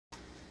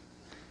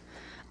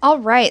All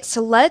right,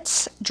 so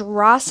let's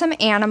draw some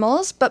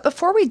animals, but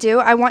before we do,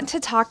 I want to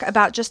talk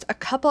about just a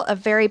couple of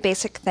very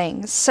basic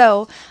things.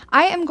 So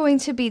I am going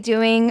to be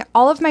doing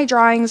all of my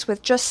drawings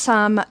with just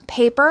some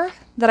paper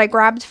that I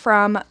grabbed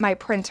from my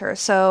printer.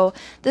 So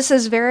this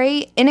is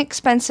very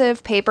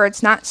inexpensive paper.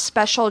 It's not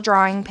special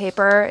drawing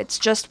paper. It's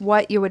just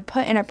what you would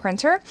put in a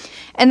printer.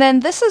 And then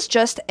this is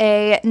just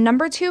a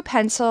number 2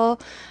 pencil,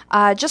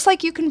 just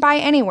like you can buy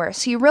anywhere.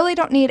 So you really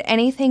don't need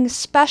anything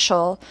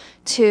special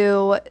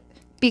to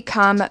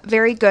become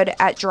very good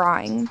at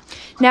drawing.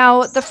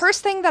 Now, the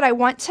first thing that I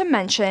want to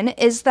mention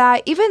is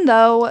that even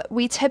though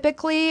we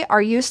typically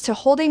are used to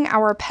holding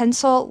our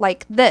pencil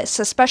like this,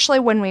 especially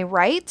when we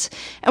write,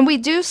 and we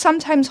do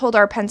sometimes hold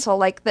our pencil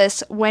like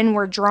this when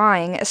we're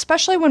drawing,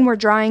 especially when we're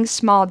drawing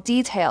small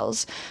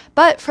details,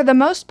 but for the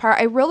most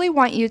part, I really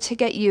want you to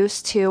get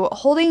used to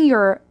holding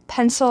your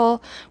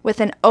pencil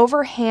with an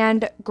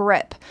overhand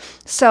grip.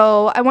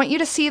 So I want you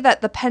to see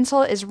that the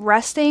pencil is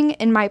resting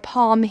in my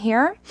palm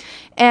here,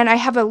 and I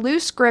have a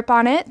loose grip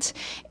on it.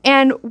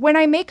 And when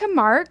I make a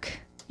mark,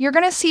 you're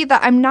going to see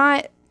that I'm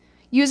not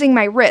using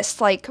my wrist.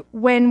 Like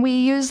when we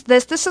use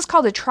this is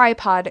called a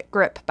tripod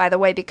grip, by the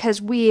way, because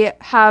we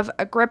have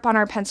a grip on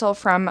our pencil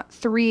from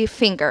 3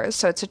 fingers.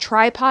 So it's a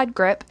tripod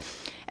grip.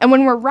 And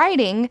when we're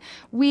writing,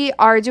 we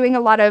are doing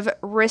a lot of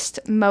wrist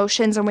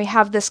motions, and we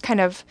have this kind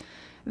of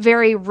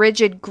very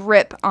rigid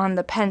grip on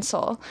the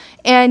pencil.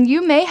 And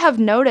you may have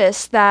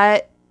noticed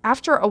that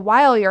after a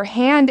while, your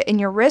hand and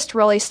your wrist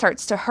really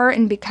starts to hurt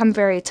and become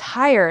very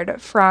tired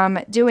from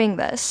doing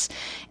this.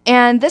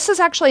 And this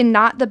is actually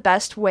not the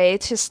best way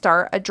to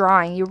start a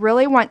drawing. You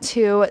really want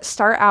to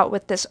start out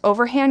with this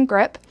overhand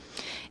grip.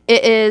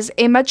 It is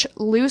a much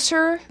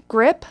looser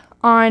grip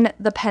on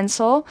the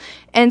pencil,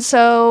 and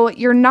so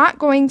you're not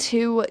going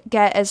to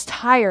get as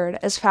tired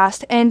as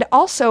fast. And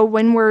also,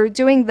 when we're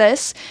doing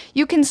this,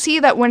 you can see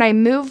that when I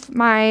move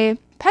my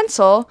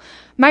pencil,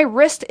 my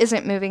wrist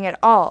isn't moving at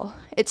all.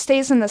 It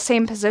stays in the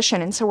same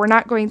position, and so we're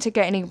not going to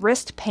get any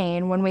wrist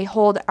pain when we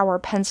hold our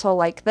pencil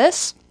like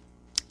this.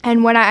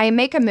 And when I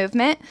make a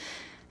movement,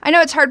 I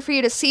know it's hard for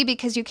you to see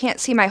because you can't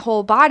see my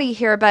whole body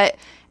here, but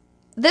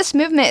this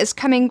movement is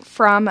coming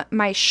from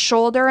my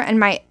shoulder and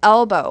my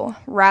elbow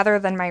rather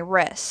than my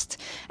wrist.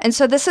 And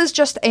so this is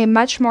just a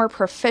much more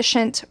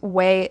proficient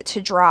way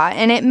to draw.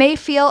 And it may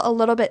feel a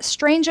little bit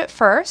strange at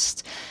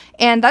first,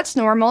 and that's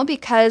normal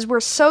because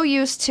we're so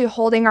used to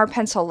holding our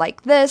pencil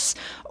like this.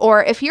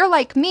 Or if you're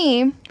like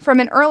me, from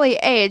an early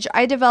age,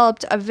 I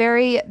developed a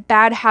very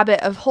bad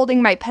habit of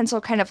holding my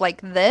pencil kind of like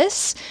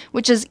this,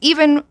 which is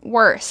even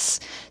worse.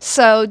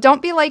 So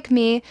don't be like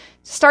me.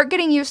 Start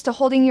getting used to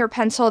holding your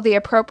pencil the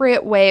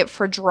appropriate way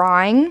for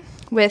drawing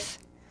with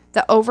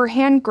the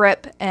overhand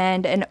grip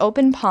and an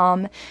open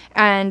palm,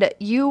 and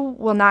you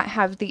will not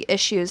have the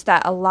issues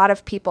that a lot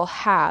of people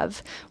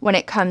have when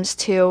it comes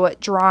to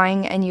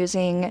drawing and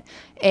using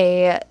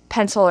a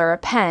pencil or a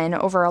pen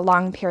over a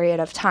long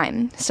period of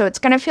time. So it's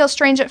going to feel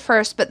strange at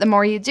first, but the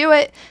more you do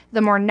it,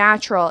 the more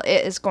natural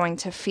it is going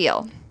to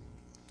feel.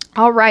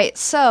 All right,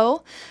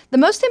 so the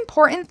most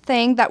important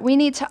thing that we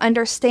need to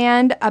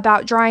understand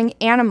about drawing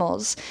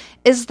animals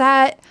is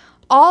that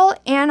all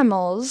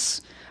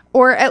animals,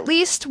 or at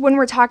least when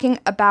we're talking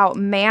about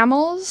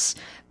mammals,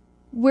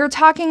 we're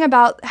talking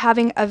about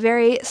having a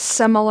very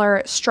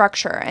similar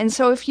structure. And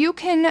so if you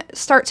can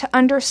start to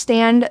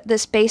understand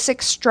this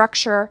basic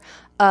structure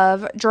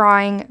of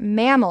drawing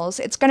mammals,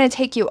 it's going to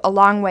take you a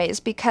long ways,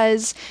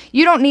 because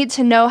you don't need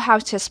to know how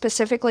to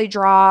specifically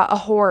draw a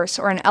horse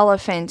or an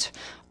elephant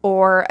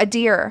or a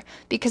deer,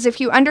 because if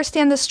you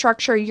understand the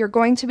structure, you're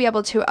going to be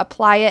able to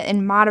apply it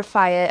and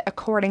modify it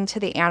according to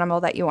the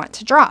animal that you want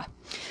to draw.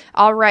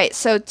 All right,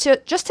 so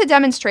just to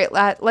demonstrate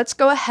that, let's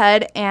go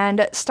ahead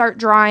and start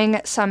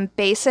drawing some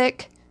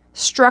basic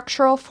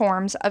structural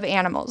forms of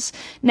animals.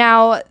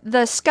 Now,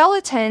 the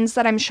skeletons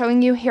that I'm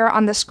showing you here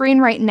on the screen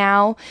right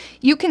now,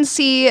 you can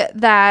see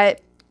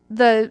that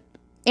the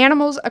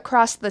animals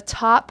across the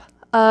top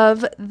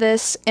of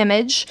this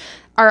image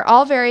are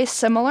all very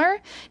similar.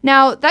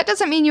 Now, that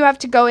doesn't mean you have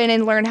to go in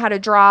and learn how to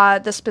draw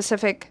the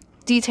specific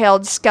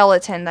detailed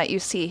skeleton that you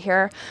see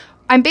here.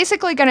 I'm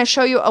basically going to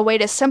show you a way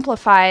to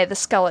simplify the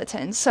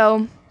skeleton.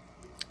 So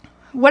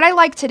what I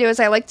like to do is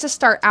I like to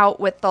start out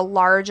with the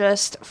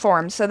largest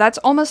form. So that's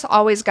almost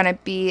always going to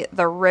be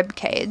the rib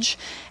cage.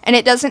 And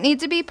it doesn't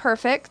need to be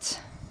perfect.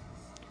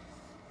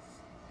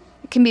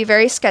 It can be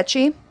very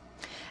sketchy.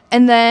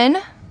 And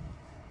then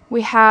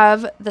we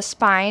have the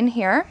spine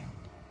here.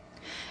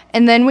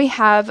 And then we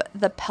have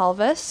the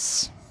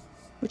pelvis,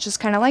 which is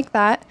kind of like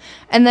that.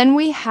 And then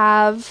we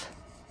have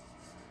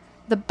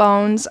the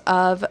bones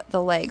of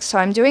the legs. So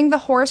I'm doing the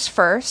horse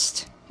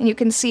first, and you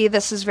can see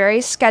this is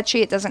very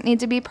sketchy. It doesn't need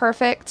to be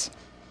perfect.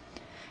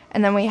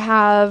 And then we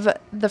have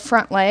the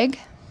front leg.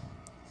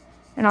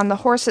 And on the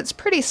horse, it's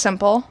pretty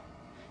simple.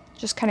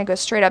 Just kind of go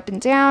straight up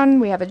and down.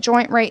 We have a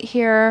joint right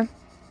here.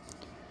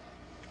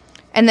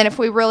 And then if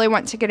we really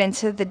want to get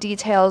into the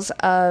details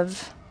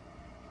of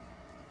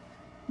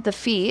the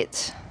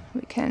feet,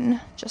 we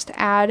can just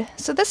add.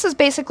 So this is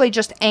basically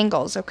just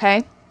angles,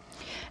 okay?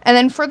 And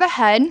then for the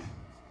head,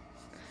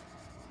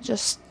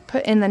 just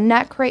put in the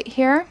neck right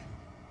here.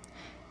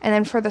 And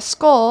then for the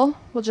skull,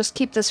 we'll just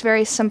keep this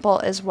very simple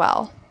as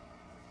well.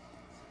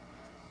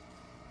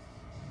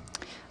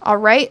 All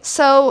right,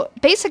 so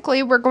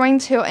basically we're going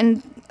to,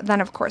 and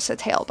then of course a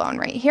tailbone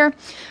right here.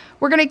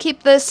 We're going to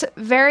keep this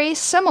very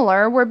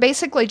similar. We're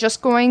basically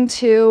just going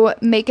to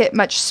make it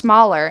much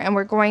smaller, and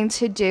we're going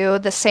to do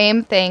the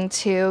same thing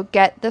to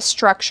get the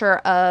structure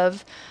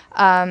of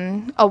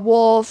a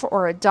wolf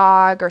or a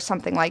dog or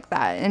something like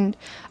that. And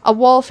a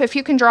wolf, if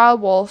you can draw a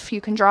wolf,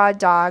 you can draw a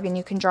dog, and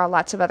you can draw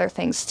lots of other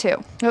things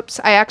too. Oops,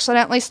 I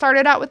accidentally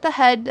started out with the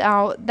head.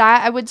 Now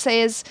that I would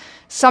say is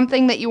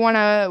something that you want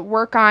to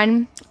work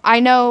on. I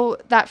know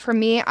that for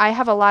me, I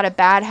have a lot of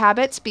bad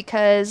habits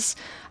because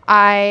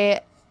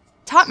I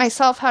taught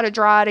myself how to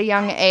draw at a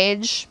young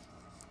age.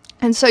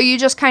 And so you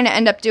just kind of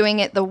end up doing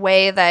it the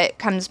way that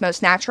comes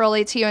most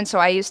naturally to you. And so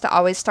I used to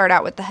always start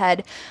out with the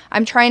head.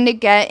 I'm trying to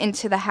get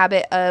into the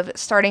habit of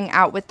starting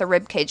out with the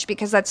rib cage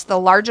because that's the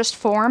largest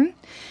form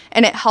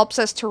and it helps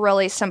us to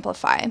really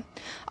simplify.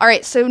 All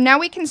right, so now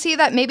we can see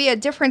that maybe a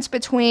difference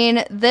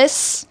between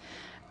this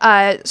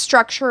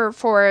structure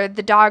for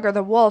the dog or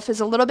the wolf is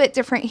a little bit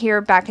different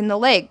here back in the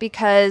leg,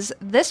 because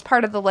this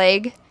part of the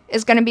leg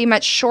is going to be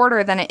much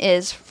shorter than it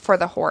is for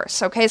the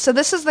horse. Okay, so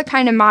this is the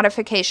kind of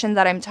modification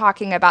that I'm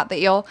talking about that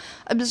you'll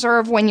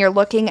observe when you're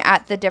looking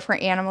at the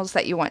different animals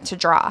that you want to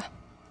draw.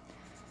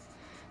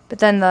 But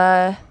then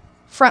the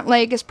front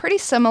leg is pretty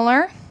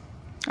similar.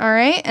 All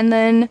right, and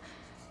then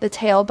the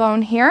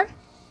tailbone here.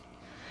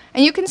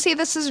 And you can see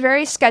this is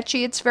very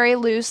sketchy, it's very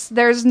loose.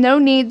 There's no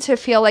need to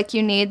feel like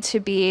you need to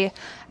be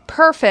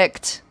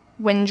perfect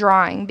when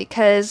drawing,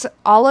 because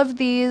all of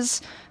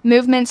these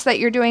movements that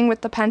you're doing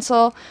with the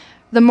pencil,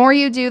 the more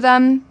you do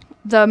them,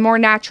 the more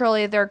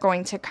naturally they're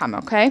going to come,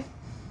 okay?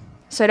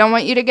 So I don't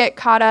want you to get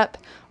caught up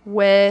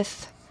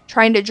with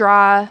trying to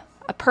draw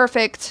a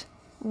perfect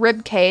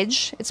rib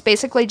cage. It's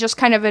basically just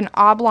kind of an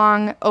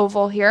oblong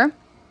oval here.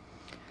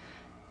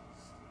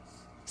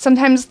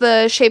 Sometimes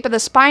the shape of the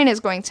spine is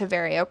going to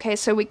vary, okay?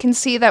 So we can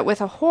see that with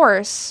a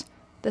horse,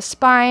 the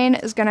spine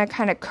is going to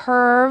kind of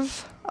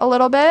curve a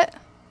little bit.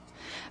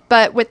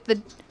 But with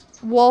the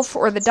wolf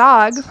or the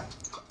dog,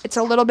 it's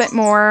a little bit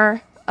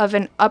more of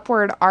an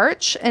upward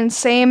arch, and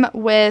same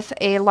with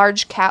a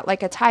large cat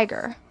like a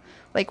tiger,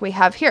 like we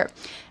have here.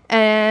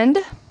 And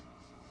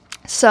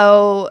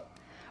so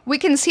we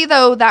can see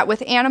though that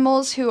with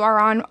animals who are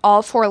on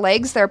all four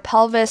legs, their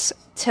pelvis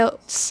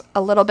tilts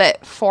a little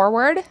bit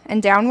forward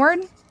and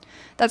downward.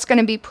 That's going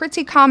to be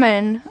pretty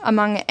common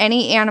among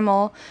any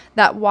animal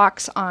that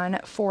walks on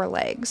four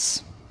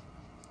legs.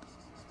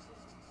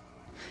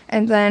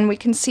 And then we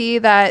can see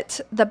that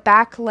the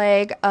back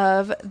leg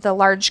of the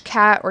large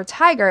cat or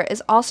tiger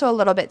is also a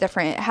little bit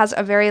different. It has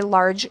a very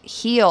large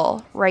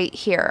heel right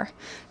here.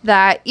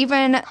 That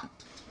even,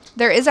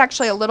 there is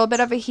actually a little bit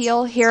of a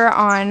heel here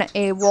on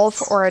a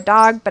wolf or a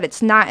dog, but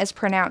it's not as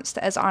pronounced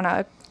as on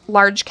a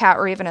large cat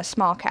or even a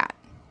small cat.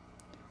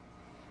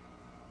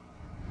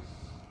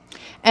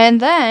 And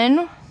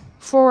then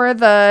for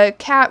the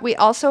cat, we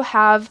also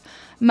have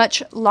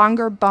much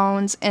longer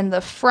bones in the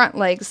front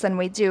legs than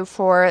we do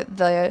for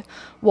the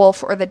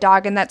wolf or the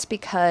dog, and that's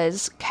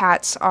because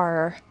cats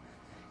are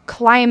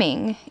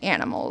climbing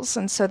animals,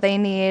 and so they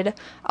need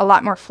a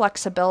lot more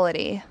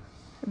flexibility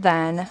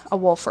than a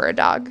wolf or a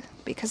dog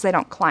because they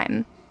don't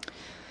climb.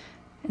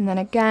 And then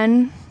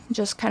again,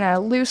 just kind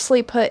of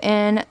loosely put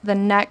in the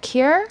neck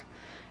here,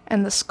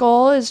 and the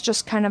skull is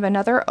just kind of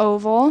another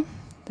oval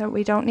that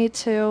we don't need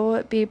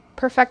to be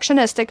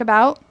perfectionistic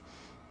about.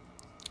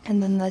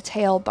 And then the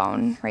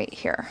tailbone right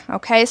here.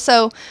 Okay,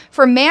 so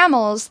for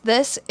mammals,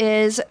 this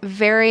is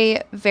very,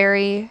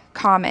 very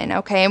common.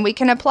 Okay, and we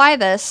can apply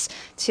this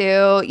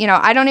to, you know,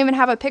 I don't even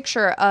have a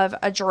picture of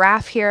a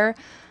giraffe here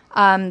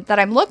that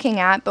I'm looking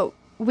at, but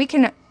we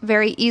can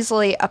very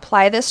easily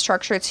apply this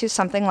structure to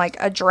something like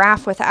a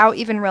giraffe without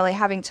even really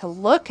having to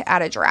look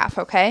at a giraffe.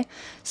 Okay,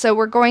 so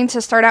we're going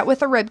to start out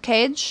with a rib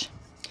cage.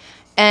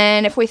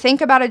 And if we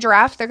think about a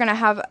giraffe, they're going to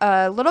have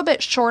a little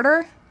bit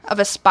shorter of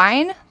a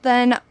spine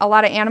than a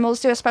lot of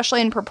animals do,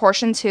 especially in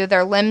proportion to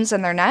their limbs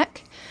and their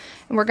neck.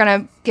 And we're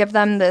going to give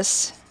them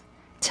this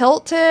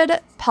tilted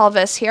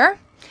pelvis here.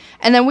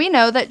 And then we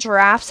know that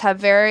giraffes have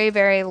very,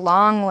 very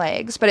long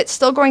legs, but it's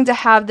still going to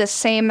have this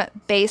same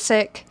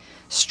basic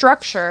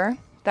structure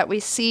that we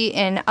see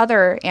in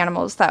other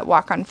animals that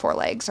walk on four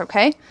legs,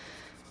 okay?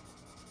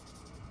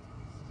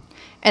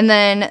 And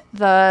then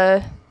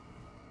the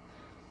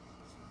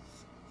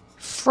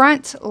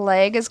front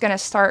leg is going to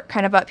start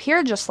kind of up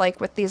here, just like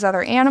with these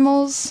other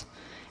animals.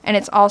 And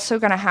it's also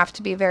going to have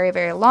to be very,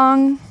 very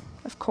long,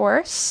 of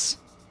course.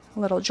 A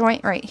little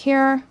joint right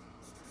here.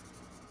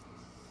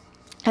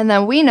 And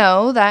then we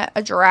know that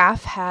a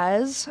giraffe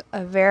has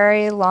a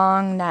very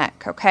long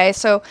neck, okay?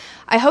 So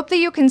I hope that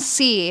you can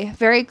see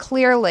very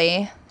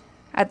clearly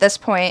at this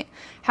point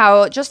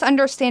how just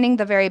understanding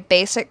the very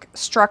basic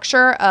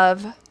structure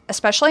of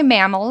especially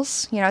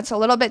mammals, you know, it's a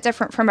little bit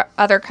different from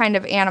other kind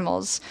of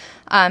animals,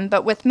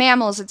 But with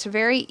mammals, it's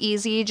very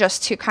easy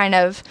just to kind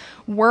of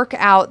work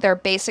out their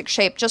basic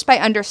shape just by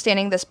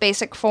understanding this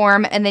basic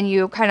form, and then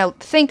you kind of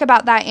think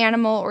about that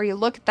animal or you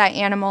look at that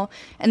animal,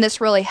 and this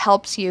really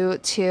helps you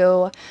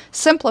to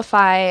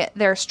simplify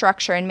their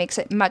structure and makes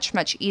it much,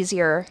 much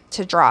easier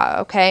to draw,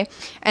 okay?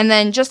 And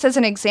then just as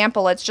an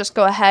example, let's just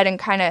go ahead and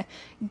kind of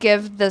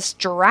give this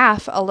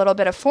giraffe a little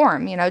bit of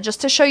form, you know,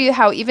 just to show you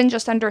how even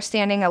just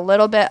understanding a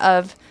little bit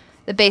of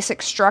the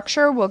basic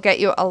structure will get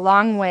you a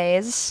long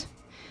ways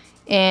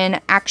in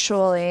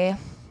actually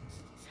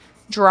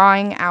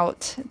drawing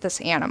out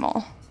this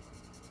animal.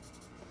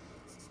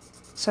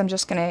 So I'm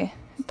just going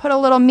to put a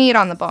little meat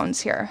on the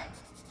bones here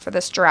for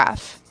this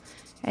giraffe.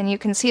 And you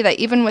can see that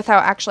even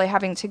without actually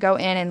having to go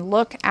in and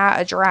look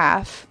at a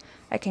giraffe,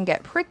 I can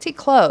get pretty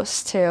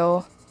close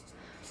to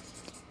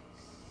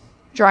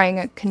drawing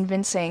a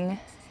convincing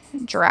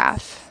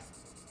giraffe.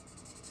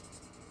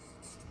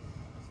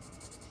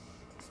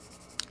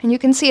 And you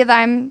can see that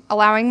I'm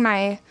allowing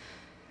my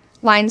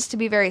lines to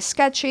be very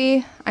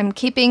sketchy. I'm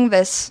keeping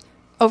this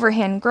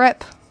overhand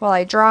grip while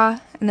I draw,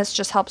 and this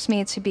just helps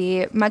me to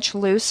be much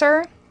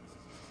looser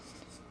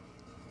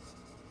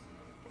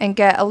and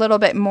get a little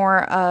bit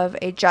more of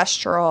a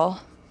gestural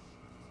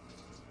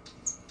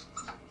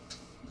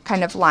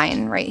kind of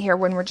line right here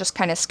when we're just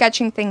kind of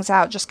sketching things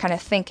out, just kind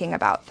of thinking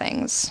about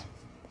things.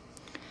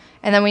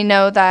 And then we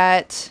know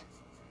that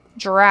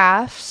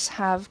giraffes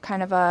have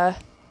kind of a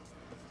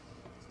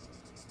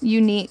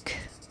unique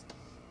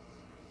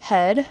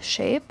head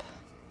shape.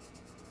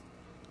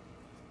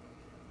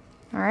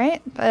 All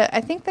right, but I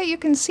think that you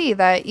can see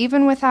that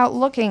even without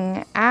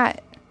looking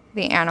at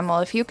the animal,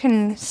 if you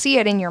can see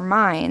it in your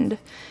mind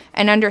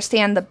and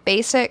understand the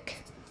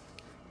basic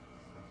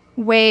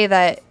way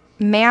that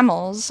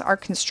mammals are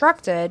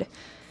constructed,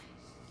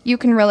 you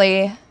can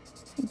really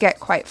get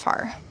quite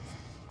far.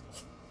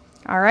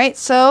 All right,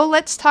 so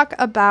let's talk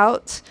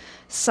about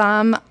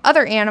some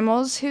other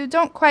animals who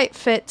don't quite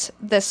fit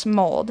this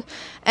mold.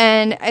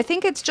 And I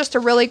think it's just a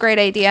really great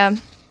idea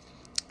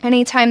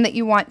anytime that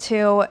you want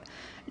to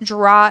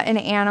draw an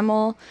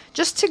animal,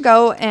 just to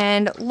go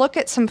and look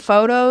at some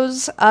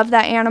photos of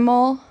that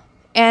animal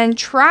and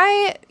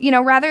try, you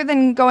know, rather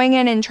than going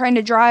in and trying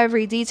to draw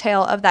every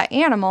detail of that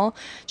animal,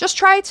 just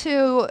try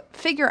to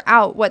figure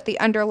out what the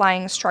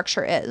underlying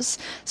structure is.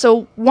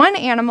 So one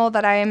animal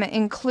that I'm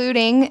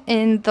including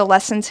in the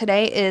lesson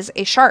today is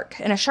a shark,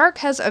 and a shark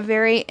has a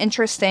very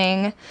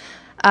interesting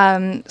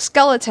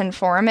skeleton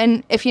form.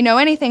 And if you know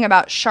anything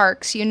about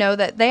sharks, you know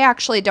that they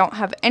actually don't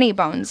have any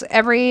bones.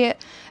 Every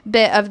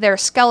bit of their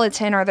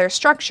skeleton or their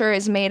structure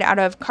is made out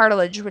of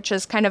cartilage, which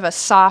is kind of a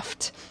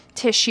soft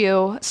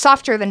tissue,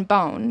 softer than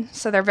bone,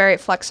 so they're very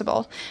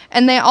flexible.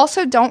 And they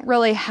also don't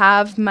really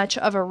have much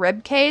of a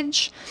rib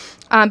cage,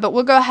 but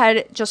we'll go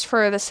ahead, just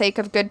for the sake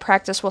of good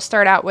practice, we'll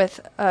start out with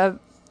a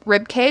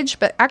rib cage,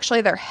 but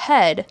actually their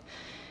head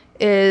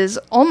is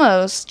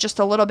almost just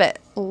a little bit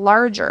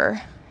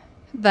larger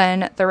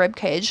than the rib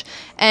cage.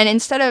 And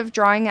instead of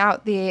drawing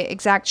out the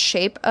exact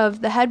shape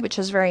of the head, which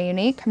is very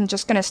unique, I'm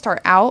just going to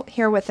start out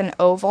here with an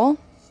oval,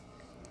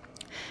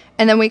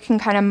 and then we can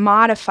kind of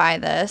modify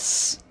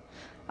this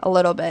a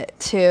little bit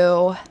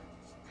to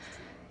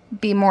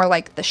be more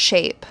like the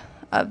shape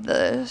of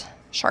the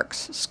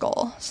shark's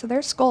skull. So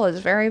their skull is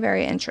very,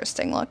 very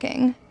interesting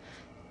looking,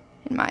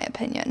 in my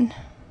opinion.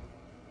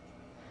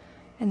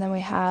 And then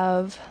we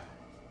have,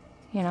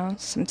 you know,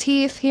 some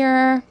teeth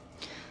here.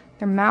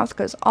 Their mouth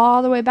goes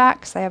all the way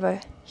back because they have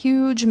a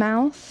huge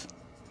mouth.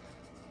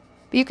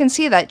 But you can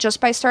see that just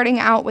by starting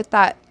out with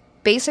that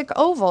basic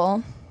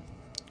oval,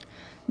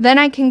 then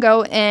I can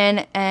go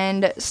in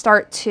and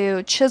start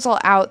to chisel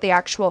out the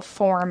actual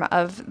form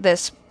of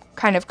this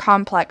kind of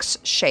complex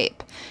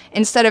shape.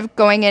 Instead of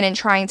going in and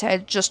trying to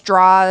just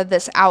draw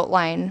this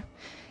outline,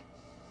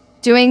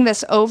 doing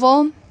this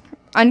oval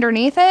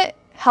underneath it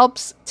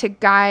helps to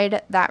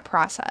guide that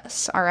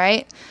process, all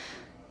right?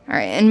 All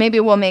right, and maybe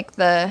we'll make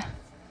the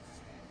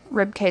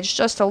rib cage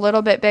just a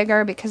little bit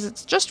bigger because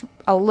it's just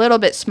a little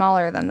bit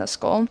smaller than the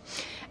skull.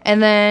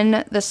 And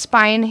then the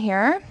spine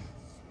here,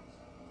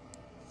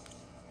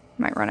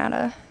 might run out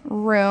of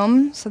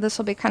room, so this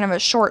will be kind of a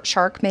short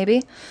shark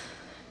maybe.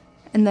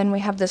 And then we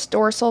have this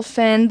dorsal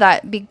fin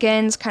that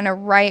begins kind of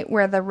right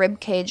where the rib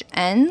cage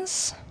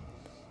ends.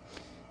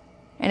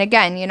 And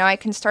again, you know, I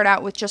can start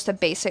out with just a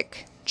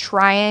basic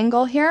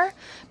triangle here,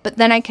 but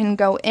then I can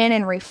go in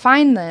and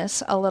refine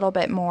this a little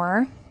bit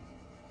more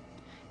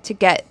to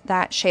get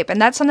that shape. And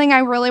that's something I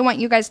really want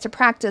you guys to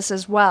practice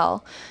as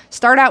well.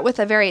 Start out with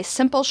a very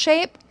simple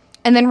shape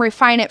and then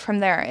refine it from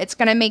there. It's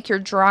going to make your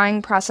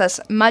drawing process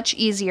much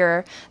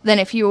easier than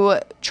if you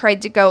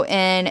tried to go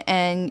in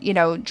and, you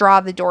know,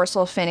 draw the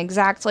dorsal fin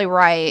exactly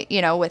right,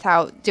 you know,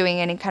 without doing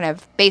any kind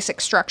of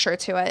basic structure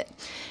to it.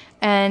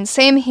 And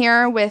same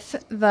here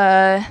with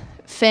the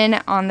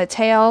fin on the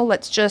tail.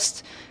 Let's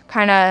just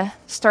kind of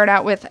start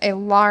out with a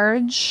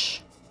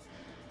large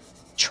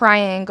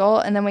triangle,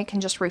 and then we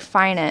can just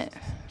refine it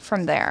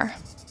from there.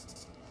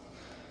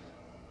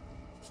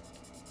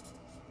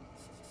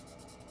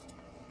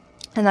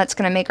 And that's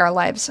going to make our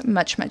lives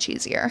much, much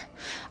easier.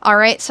 All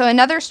right, so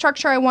another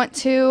structure I want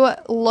to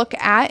look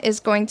at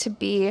is going to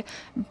be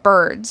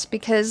birds,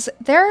 because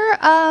they're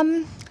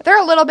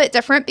a little bit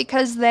different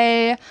because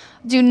they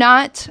do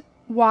not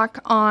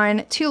walk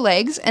on two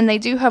legs, and they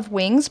do have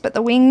wings, but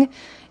the wing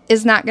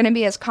is not going to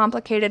be as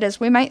complicated as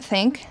we might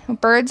think.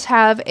 Birds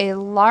have a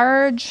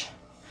large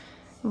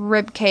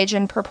rib cage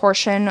in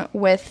proportion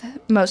with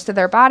most of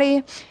their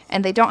body,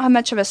 and they don't have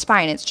much of a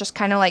spine. It's just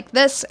kind of like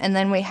this, and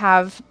then we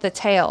have the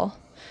tail.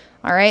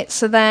 All right,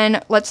 so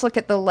then let's look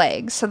at the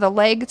legs. So the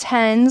leg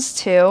tends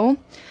to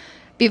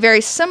be very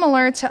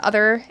similar to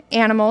other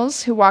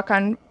animals who walk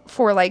on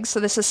four legs. So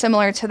this is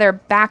similar to their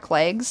back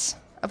legs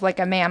of like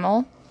a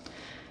mammal.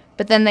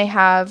 But then they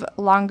have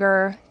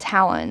longer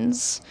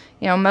talons.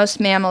 You know, most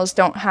mammals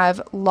don't have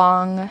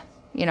long,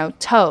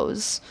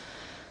 toes.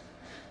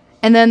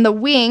 And then the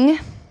wing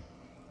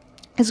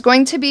is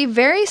going to be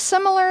very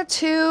similar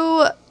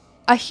to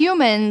a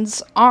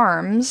human's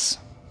arms,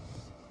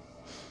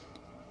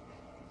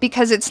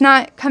 because it's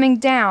not coming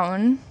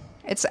down,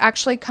 it's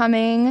actually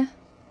coming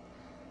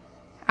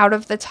out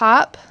of the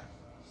top.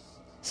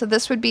 So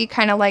this would be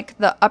kind of like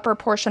the upper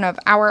portion of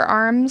our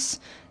arms.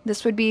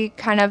 This would be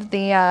kind of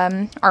the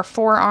our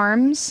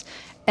forearms.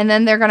 And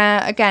then they're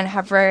gonna, again,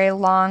 have very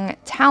long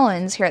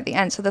talons here at the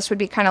end. So this would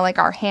be kind of like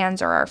our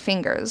hands or our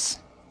fingers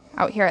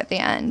out here at the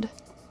end.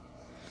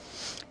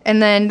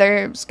 And then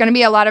there's going to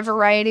be a lot of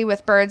variety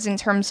with birds in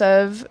terms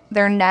of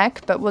their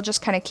neck, but we'll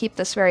just kind of keep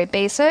this very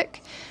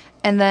basic.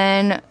 And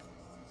then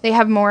they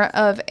have more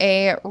of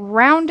a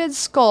rounded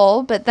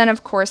skull, but then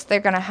of course they're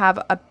going to have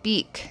a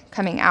beak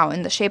coming out,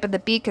 and the shape of the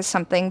beak is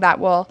something that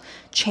will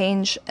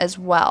change as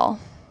well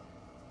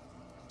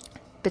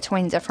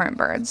between different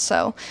birds.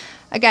 So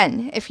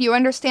again, if you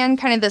understand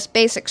kind of this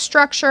basic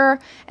structure,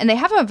 and they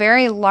have a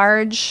very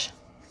large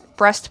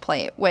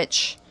breastplate,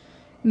 which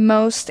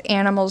most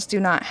animals do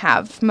not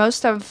have.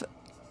 Most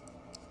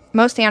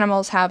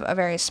animals have a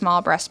very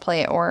small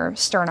breastplate or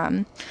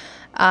sternum.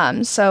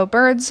 So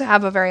birds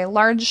have a very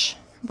large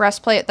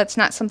breastplate. That's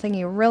not something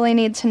you really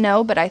need to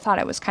know, but I thought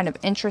it was kind of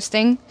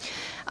interesting.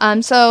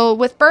 So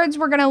with birds,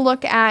 we're going to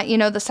look at,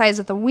 the size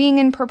of the wing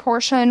in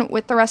proportion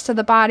with the rest of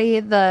the body,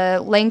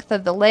 the length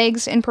of the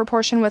legs in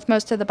proportion with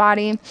most of the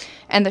body,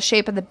 and the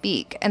shape of the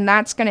beak. And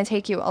that's going to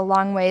take you a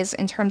long ways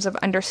in terms of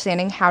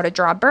understanding how to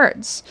draw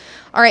birds.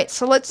 All right,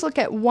 so let's look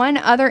at one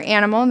other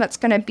animal that's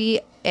going to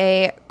be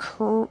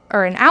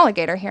an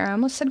alligator here. I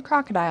almost said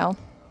crocodile.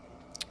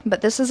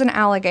 But this is an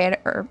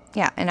alligator,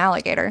 an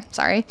alligator,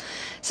 sorry.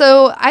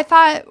 So I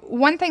thought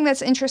one thing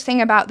that's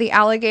interesting about the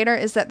alligator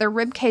is that their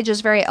rib cage is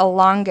very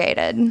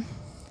elongated.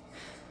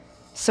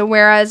 So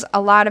whereas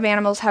a lot of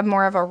animals have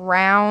more of a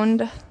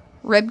round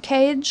rib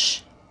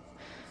cage,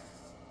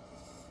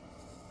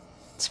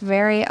 it's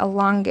very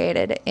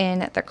elongated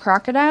in the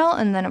crocodile.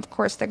 And then of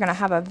course they're going to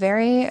have a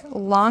very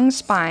long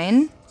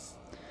spine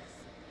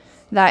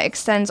that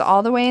extends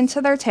all the way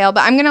into their tail.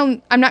 But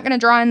I'm not gonna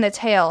draw in the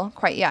tail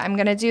quite yet. I'm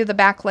gonna do the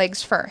back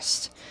legs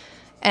first.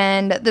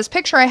 And this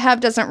picture I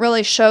have doesn't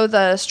really show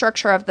the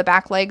structure of the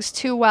back legs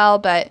too well,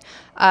 but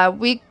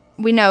we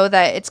know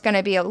that it's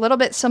gonna be a little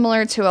bit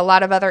similar to a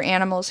lot of other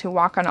animals who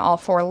walk on all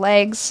four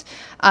legs,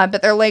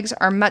 but their legs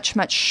are much,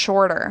 much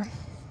shorter,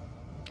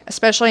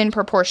 especially in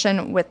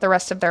proportion with the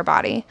rest of their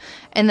body.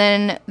 And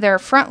then their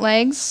front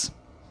legs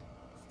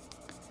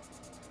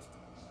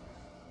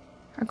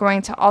are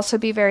going to also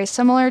be very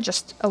similar,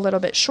 just a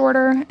little bit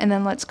shorter. And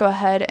then let's go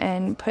ahead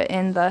and put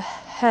in the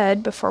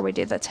head before we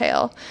do the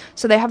tail.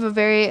 So they have a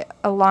very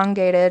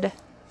elongated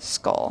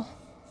skull.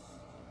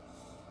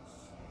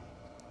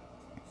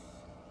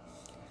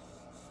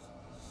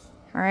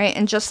 All right,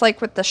 and just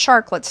like with the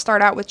shark, let's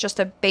start out with just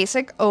a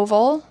basic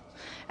oval,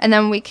 and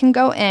then we can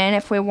go in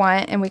if we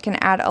want, and we can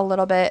add a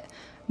little bit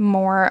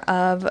more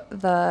of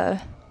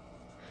the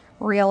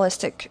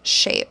realistic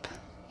shape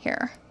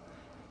here.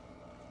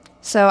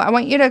 So I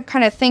want you to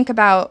kind of think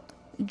about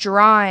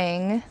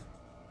drawing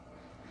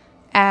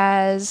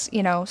as,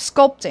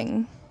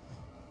 sculpting.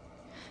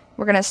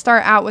 We're going to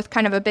start out with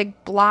kind of a big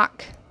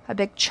block, a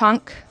big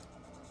chunk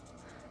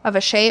of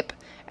a shape,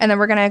 and then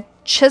we're going to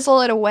chisel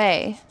it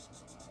away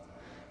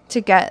to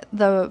get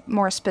the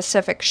more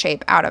specific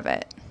shape out of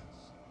it.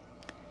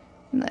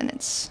 And then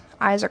its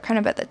eyes are kind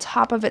of at the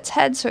top of its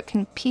head so it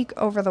can peek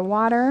over the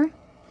water.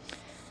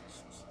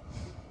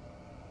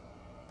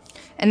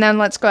 And then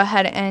let's go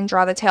ahead and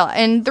draw the tail.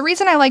 And the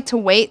reason I like to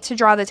wait to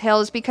draw the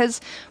tail is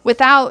because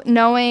without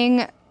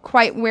knowing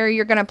quite where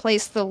you're going to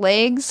place the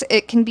legs,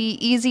 it can be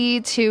easy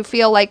to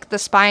feel like the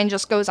spine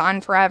just goes on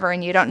forever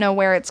and you don't know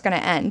where it's going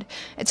to end.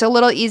 It's a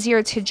little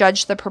easier to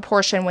judge the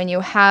proportion when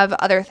you have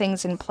other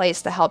things in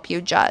place to help you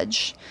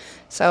judge.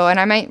 So, and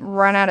I might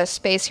run out of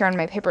space here on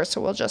my paper, so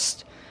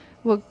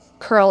we'll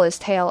curl his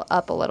tail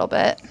up a little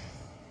bit.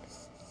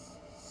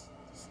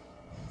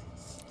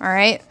 All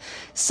right,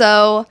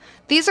 so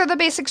these are the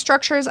basic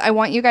structures I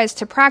want you guys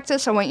to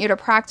practice. I want you to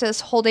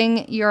practice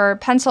holding your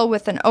pencil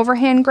with an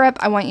overhand grip.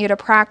 I want you to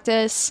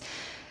practice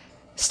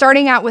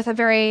starting out with a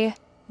very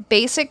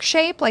basic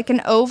shape like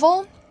an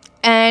oval,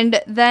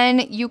 And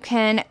then you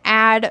can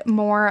add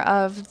more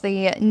of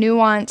the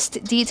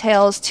nuanced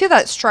details to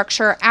that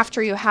structure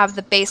after you have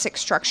the basic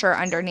structure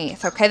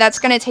underneath. Okay, that's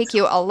going to take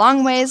you a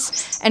long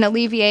ways and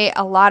alleviate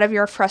a lot of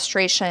your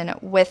frustration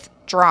with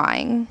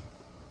drawing.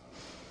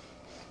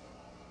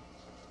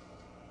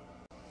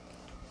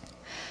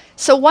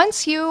 So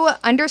once you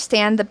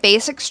understand the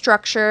basic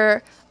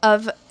structure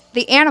of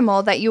the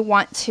animal that you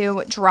want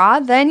to draw,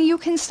 then you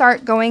can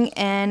start going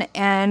in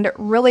and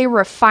really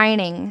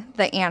refining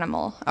the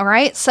animal. All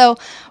right, so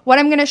what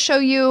I'm going to show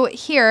you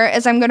here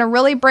is I'm going to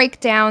really break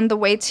down the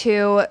way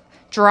to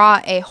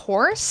draw a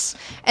horse,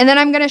 and then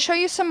I'm going to show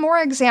you some more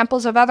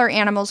examples of other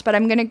animals, but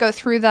I'm going to go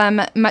through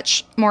them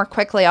much more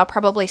quickly. I'll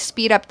probably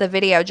speed up the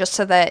video just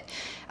so that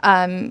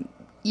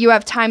you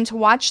have time to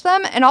watch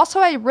them. And also,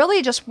 I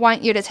really just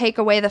want you to take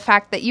away the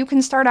fact that you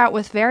can start out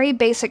with very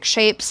basic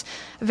shapes,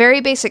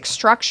 very basic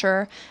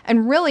structure,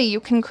 and really you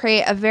can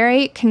create a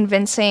very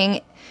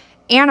convincing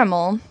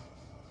animal,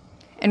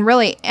 and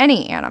really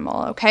any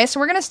animal. Okay, so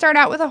we're going to start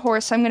out with a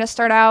horse. I'm going to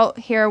start out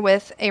here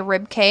with a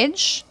rib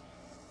cage.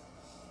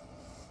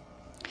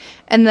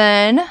 And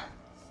then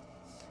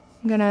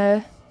I'm going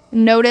to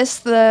notice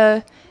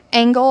the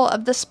angle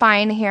of the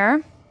spine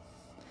here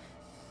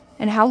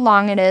and how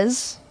long it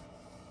is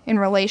in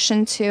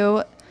relation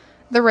to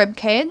the rib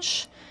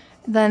cage.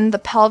 Then the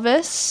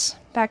pelvis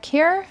back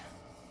here.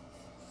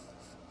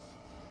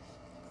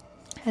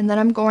 And then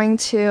I'm going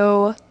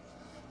to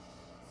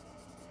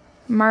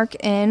mark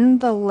in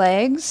the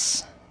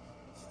legs.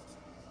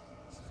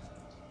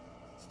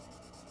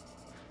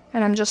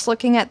 And I'm just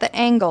looking at the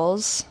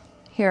angles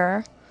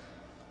here.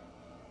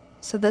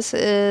 So this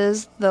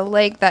is the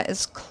leg that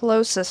is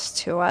closest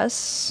to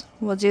us.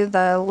 We'll do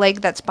the leg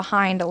that's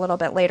behind a little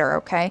bit later,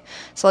 okay?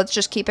 So let's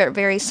just keep it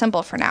very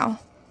simple for now.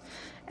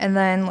 And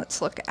then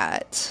let's look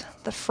at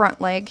the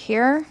front leg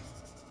here.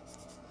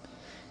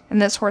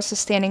 And this horse is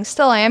standing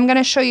still. I am going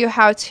to show you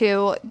how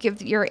to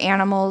give your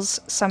animals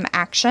some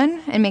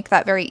action and make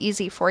that very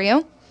easy for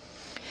you.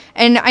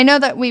 And I know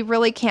that we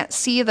really can't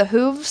see the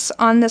hooves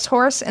on this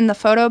horse in the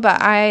photo,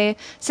 but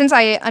since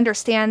I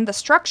understand the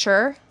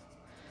structure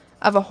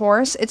of a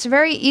horse, it's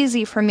very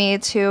easy for me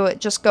to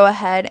just go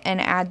ahead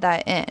and add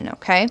that in,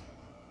 okay?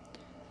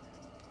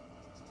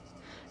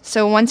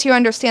 So once you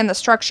understand the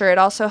structure, it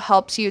also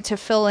helps you to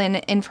fill in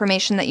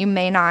information that you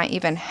may not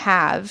even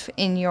have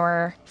in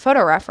your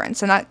photo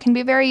reference. And that can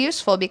be very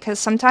useful because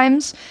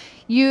sometimes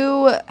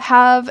you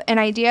have an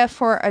idea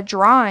for a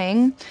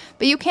drawing,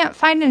 but you can't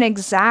find an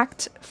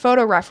exact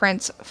photo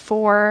reference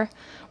for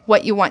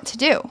what you want to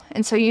do.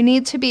 And so you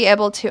need to be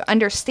able to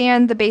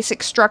understand the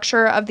basic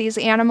structure of these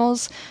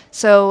animals,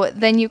 so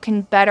then you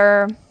can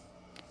better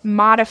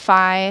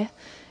modify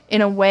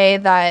in a way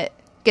that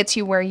gets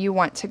you where you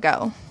want to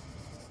go.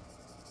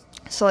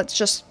 So let's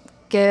just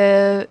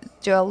do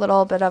a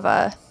little bit of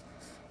a,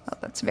 oh,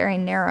 that's very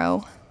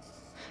narrow.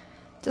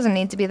 It doesn't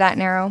need to be that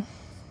narrow.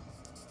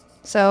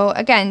 So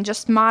again,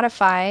 just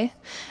modify.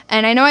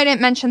 And I know I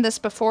didn't mention this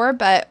before,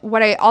 but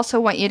what I also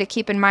want you to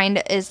keep in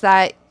mind is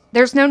that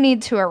there's no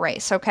need to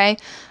erase, okay?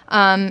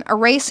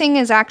 Erasing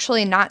is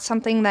actually not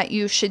something that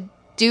you should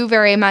do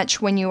very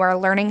much when you are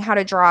learning how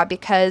to draw,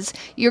 because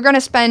you're going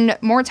to spend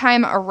more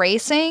time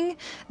erasing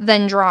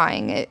than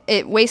drawing.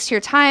 It wastes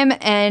your time,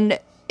 and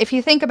if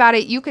you think about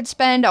it, you could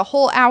spend a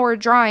whole hour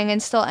drawing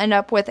and still end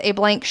up with a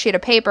blank sheet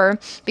of paper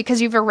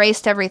because you've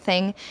erased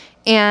everything.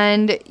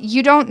 And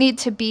you don't need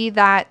to be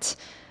that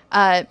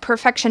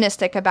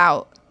perfectionistic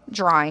about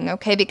drawing,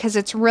 okay? Because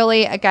it's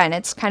really, again,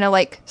 it's kind of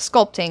like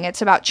sculpting.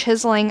 It's about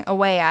chiseling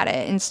away at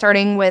it and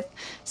starting with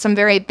some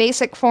very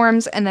basic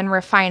forms and then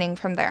refining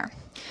from there.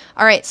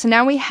 All right, so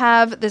now we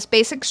have this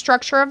basic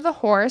structure of the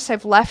horse.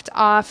 I've left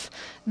off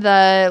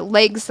the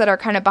legs that are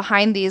kind of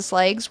behind these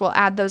legs. We'll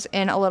add those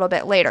in a little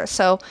bit later.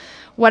 So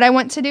what I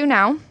want to do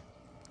now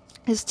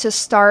is to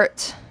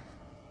start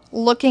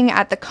looking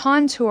at the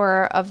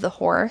contour of the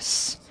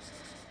horse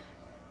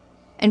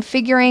and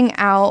figuring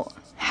out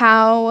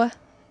how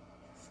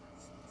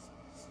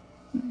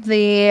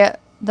the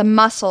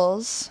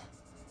muscles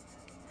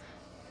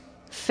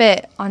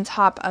fit on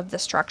top of the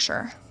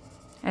structure.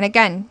 And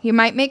again, you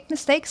might make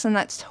mistakes, and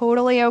that's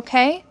totally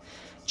okay.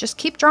 Just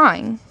keep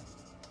drawing.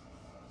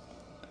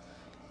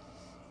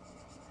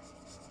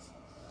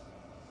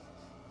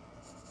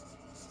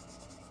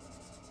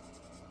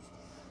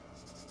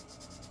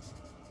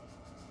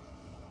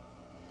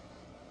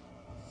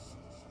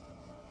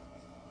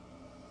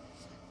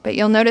 But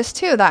you'll notice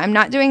too that I'm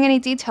not doing any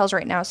details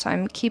right now, so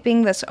I'm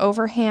keeping this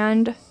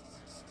overhand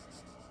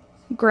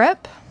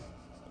grip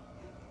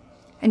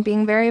and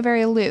being very,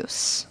 very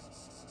loose.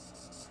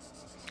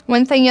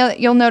 One thing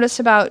you'll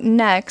notice about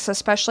necks,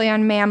 especially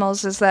on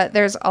mammals, is that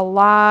there's a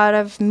lot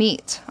of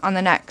meat on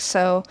the neck.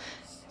 So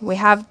we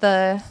have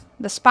the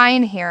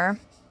spine here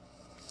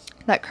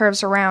that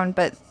curves around,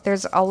 but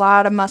there's a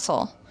lot of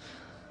muscle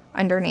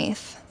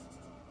underneath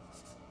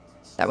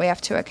that we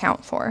have to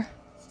account for.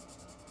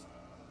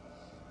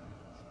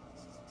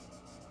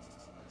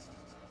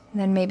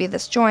 And then maybe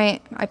this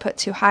joint I put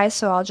too high,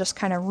 so I'll just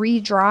kind of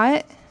redraw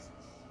it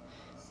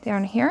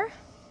down here.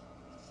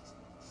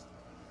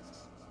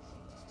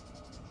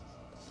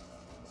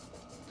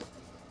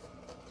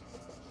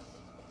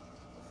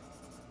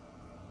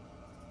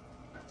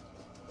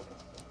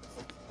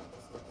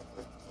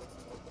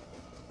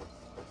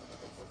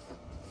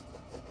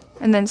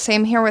 And then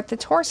same here with the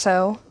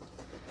torso.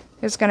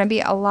 There's going to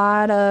be a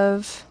lot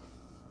of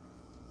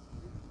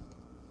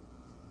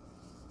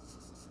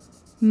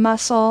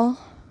muscle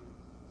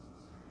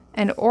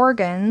and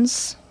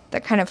organs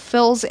that kind of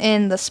fills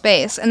in the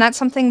space. And that's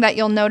something that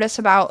you'll notice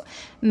about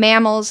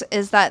mammals,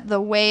 is that the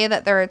way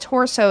that their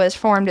torso is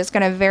formed is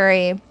going to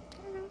vary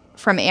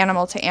from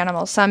animal to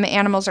animal. Some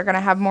animals are going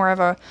to have more of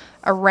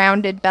a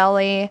rounded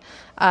belly,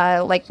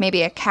 like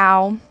maybe a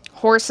cow.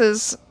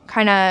 Horses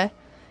kind of,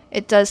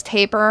 it does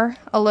taper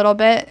a little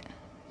bit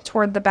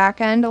toward the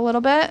back end a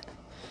little bit.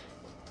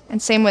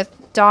 And same with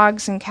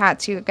dogs and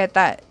cats, you get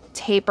that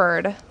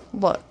tapered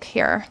look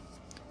here.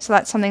 So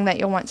that's something that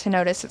you'll want to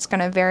notice. It's going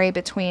to vary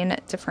between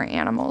different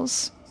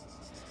animals.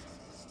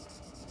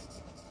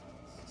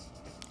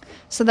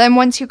 So then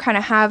once you kind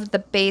of have the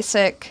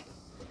basic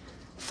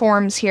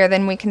forms here,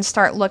 then we can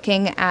start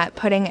looking at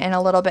putting in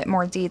a little bit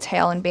more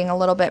detail and being a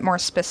little bit more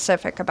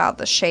specific about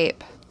the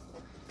shape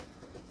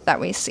that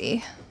we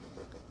see.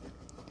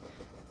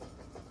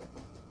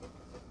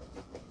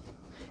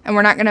 And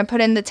we're not going to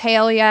put in the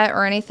tail yet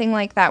or anything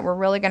like that. We're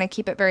really going to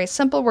keep it very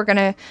simple. We're going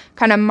to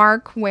kind of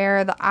mark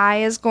where the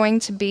eye is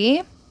going to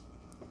be.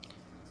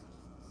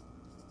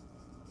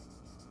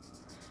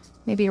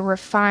 Maybe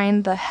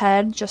refine the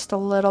head just a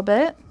little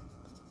bit.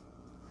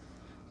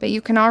 But you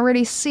can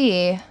already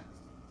see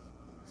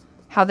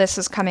how this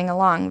is coming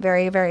along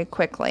very, very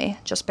quickly,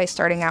 just by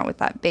starting out with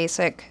that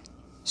basic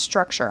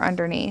structure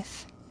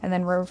underneath and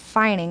then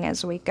refining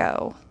as we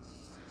go.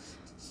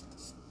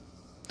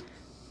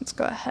 Let's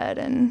go ahead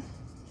and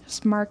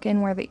just mark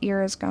in where the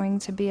ear is going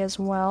to be as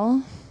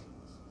well.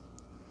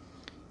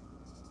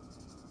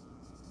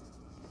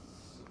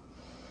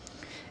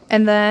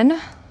 And then,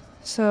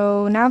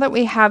 so now that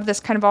we have this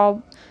kind of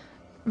all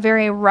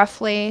very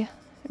roughly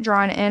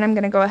drawn in, I'm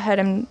going to go ahead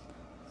and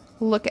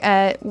look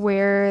at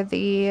where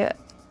the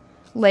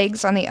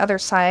legs on the other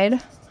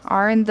side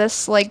are. And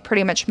this leg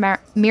pretty much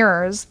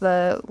mirrors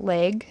the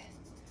leg.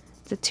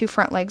 The two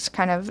front legs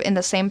kind of in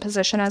the same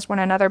position as one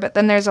another, but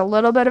then there's a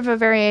little bit of a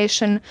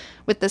variation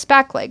with this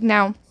back leg.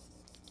 Now,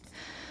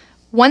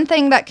 one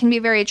thing that can be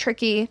very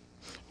tricky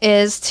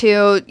is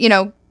to, you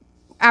know,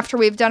 after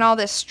we've done all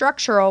this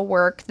structural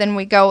work, then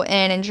we go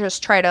in and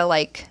just try to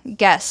like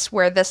guess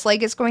where this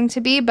leg is going to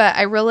be. But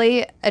I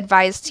really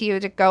advise to you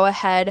to go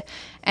ahead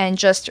and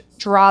just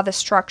draw the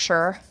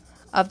structure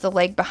of the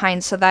leg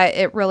behind so that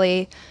it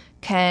really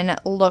can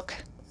look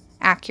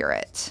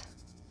accurate.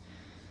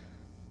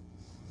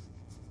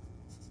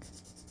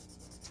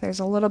 There's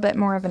a little bit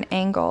more of an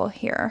angle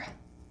here.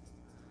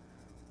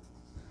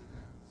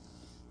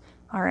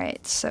 All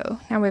right, so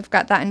now we've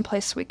got that in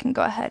place, so we can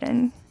go ahead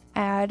and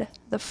add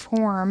the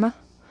form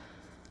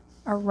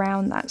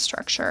around that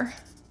structure.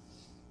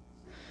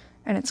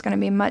 And it's going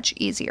to be much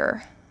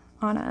easier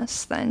on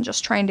us than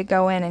just trying to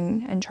go in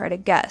and try to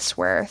guess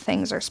where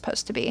things are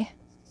supposed to be.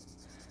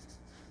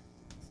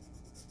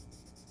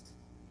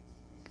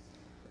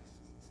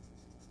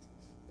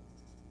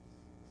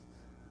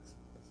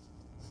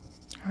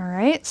 All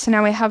right, so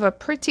now we have a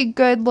pretty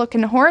good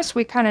looking horse.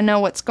 We kind of know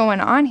what's going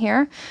on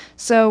here.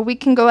 So we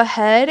can go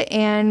ahead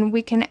and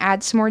we can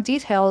add some more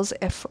details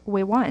if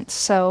we want.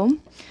 So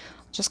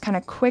just kind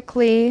of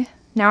quickly,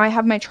 now I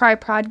have my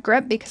tripod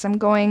grip because I'm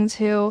going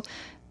to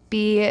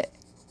be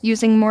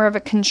using more of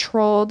a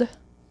controlled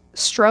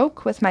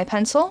stroke with my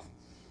pencil.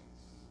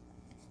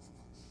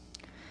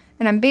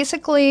 And I'm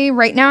basically,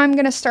 right now I'm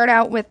going to start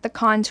out with the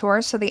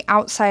contour, so the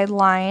outside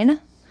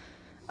line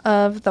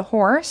of the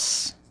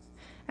horse.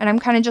 And I'm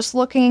kind of just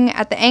looking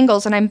at the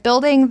angles, and I'm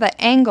building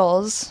the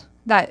angles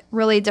that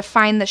really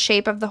define the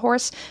shape of the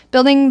horse,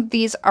 building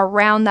these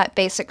around that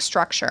basic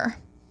structure.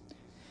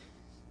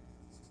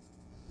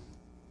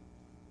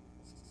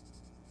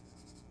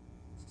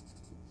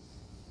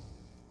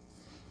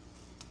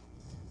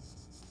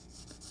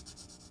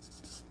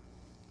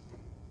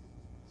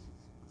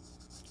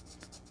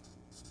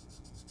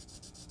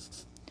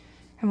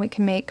 And we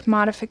can make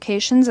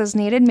modifications as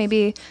needed.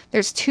 Maybe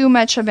there's too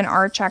much of an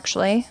arch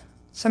actually.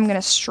 So I'm going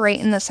to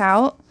straighten this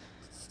out.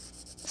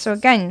 So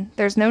again,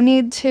 there's no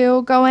need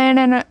to go in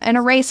and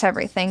erase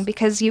everything,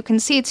 because you can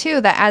see too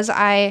that as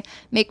I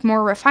make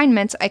more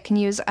refinements, I can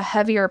use a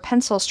heavier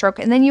pencil stroke,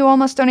 and then you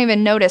almost don't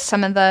even notice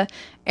some of the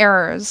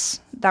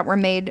errors that were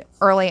made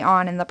early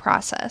on in the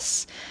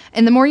process.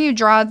 And the more you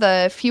draw,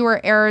 the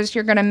fewer errors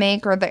you're going to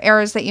make, or the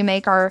errors that you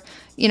make are,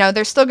 you know,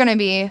 they're still going to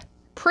be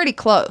pretty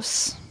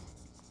close.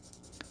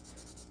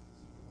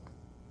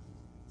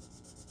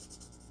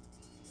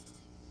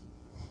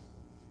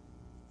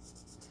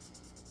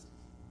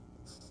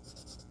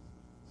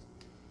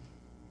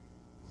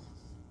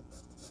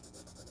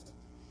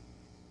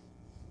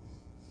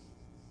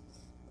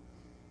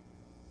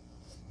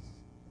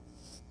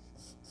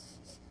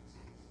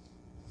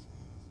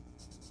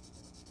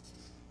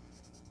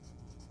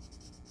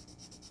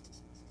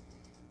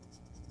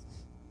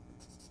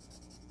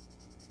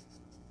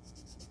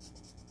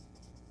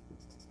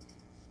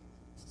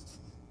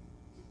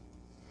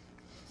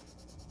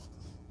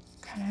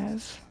 kind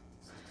of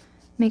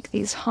make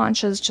these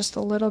haunches just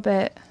a little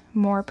bit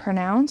more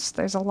pronounced.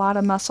 There's a lot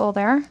of muscle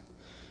there.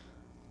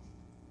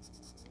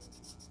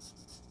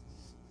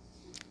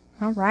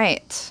 All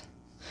right.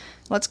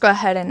 Let's go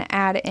ahead and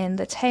add in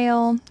the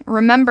tail.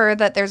 Remember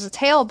that there's a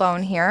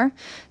tailbone here.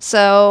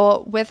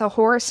 So with a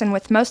horse and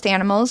with most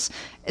animals,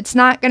 it's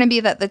not going to be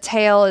that the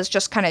tail is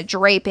just kind of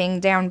draping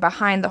down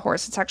behind the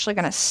horse. It's actually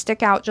going to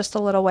stick out just a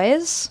little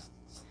ways.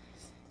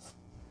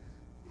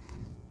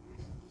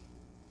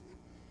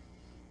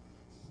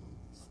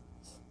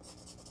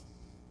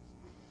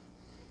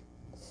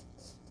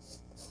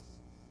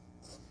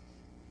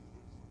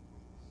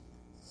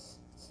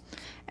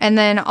 And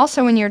then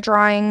also when you're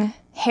drawing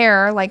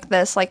hair like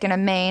this, like in a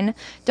mane,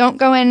 don't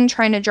go in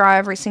trying to draw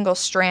every single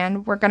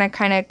strand. We're going to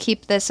kind of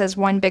keep this as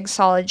one big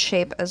solid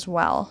shape as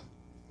well.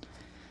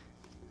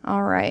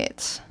 All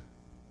right.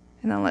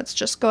 And then let's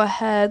just go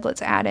ahead,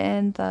 let's add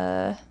in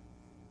the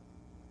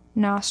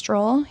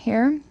nostril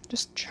here.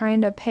 Just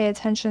trying to pay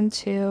attention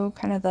to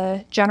kind of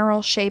the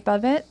general shape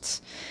of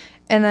it.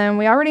 And then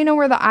we already know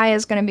where the eye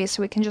is going to be,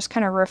 so we can just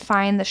kind of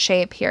refine the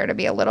shape here to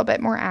be a little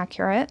bit more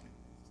accurate.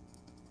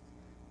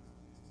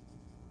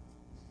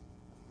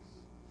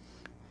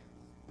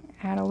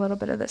 Add a little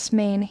bit of this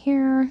mane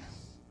here.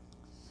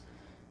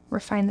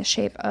 Refine the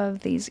shape of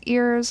these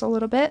ears a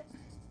little bit.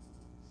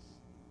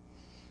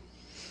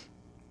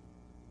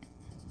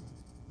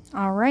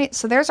 All right,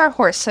 so there's our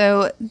horse.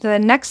 So the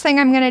next thing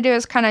I'm going to do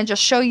is kind of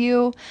just show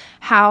you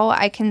how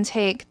I can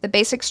take the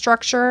basic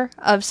structure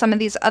of some of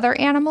these other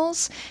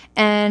animals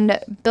and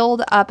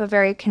build up a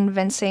very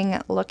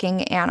convincing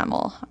looking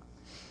animal.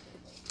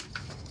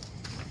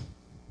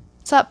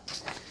 What's up?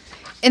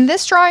 In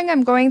this drawing,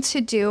 I'm going to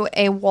do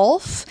a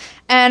wolf,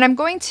 and I'm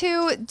going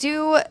to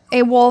do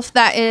a wolf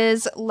that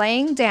is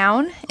laying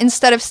down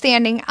instead of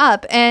standing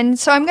up. And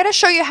so I'm going to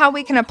show you how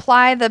we can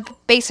apply the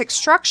basic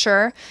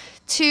structure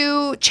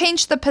to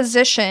change the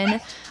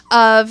position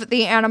of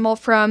the animal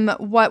from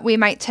what we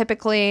might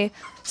typically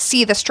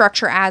see the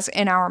structure as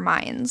in our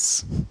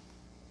minds.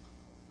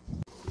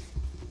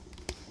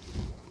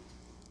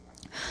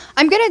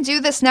 I'm going to do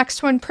this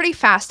next one pretty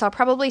fast. I'll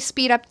probably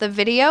speed up the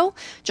video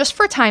just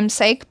for time's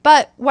sake,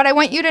 but what I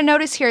want you to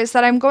notice here is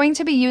that I'm going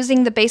to be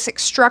using the basic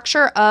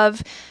structure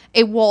of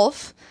a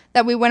wolf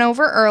that we went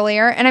over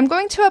earlier, and I'm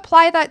going to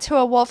apply that to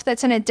a wolf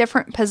that's in a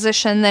different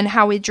position than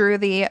how we drew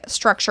the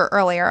structure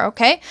earlier,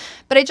 okay?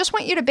 But I just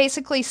want you to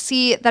basically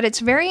see that it's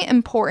very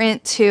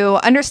important to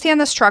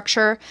understand the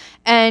structure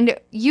and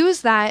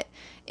use that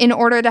in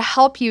order to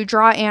help you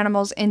draw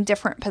animals in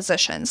different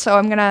positions. So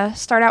I'm going to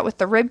start out with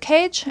the rib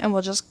cage, and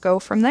we'll just go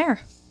from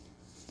there.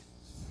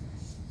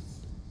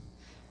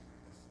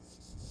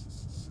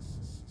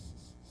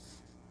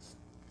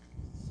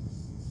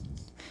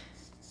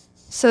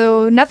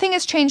 So nothing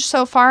has changed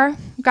so far.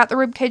 Got the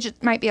rib cage,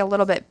 it might be a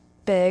little bit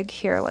big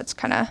here. Let's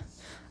kind of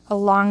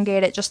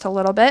elongate it just a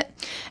little bit.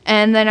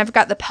 And then I've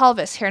got the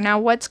pelvis here. Now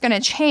what's going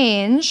to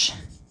change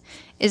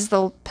is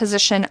the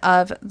position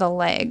of the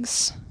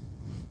legs.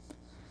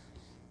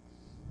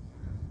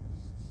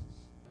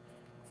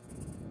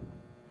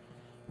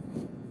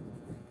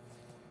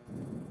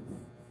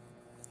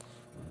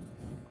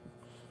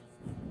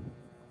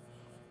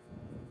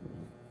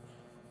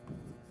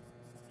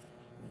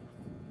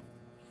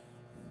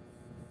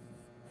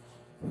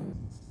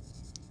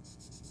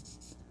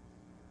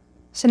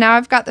 So now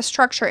I've got the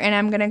structure, and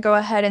I'm going to go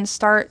ahead and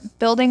start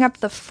building up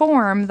the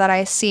form that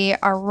I see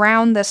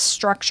around this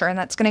structure, and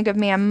that's going to give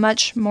me a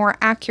much more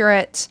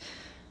accurate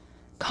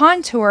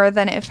contour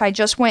than if I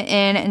just went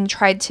in and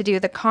tried to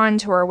do the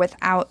contour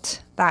without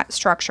that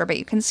structure. But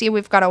you can see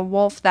we've got a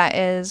wolf that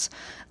is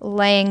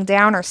laying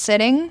down or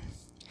sitting.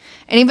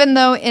 And even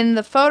though in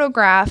the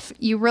photograph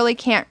you really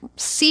can't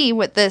see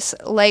what this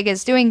leg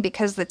is doing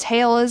because the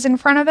tail is in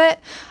front of it,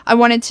 I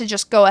wanted to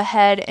just go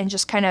ahead and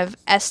just kind of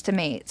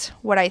estimate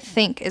what I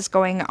think is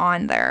going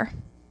on there,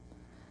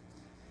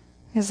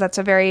 because that's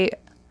a very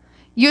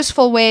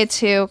useful way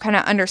to kind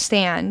of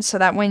understand, so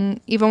that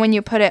even when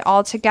you put it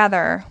all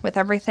together with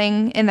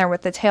everything in there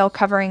with the tail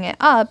covering it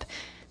up,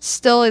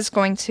 still is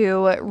going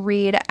to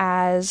read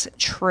as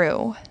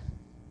true.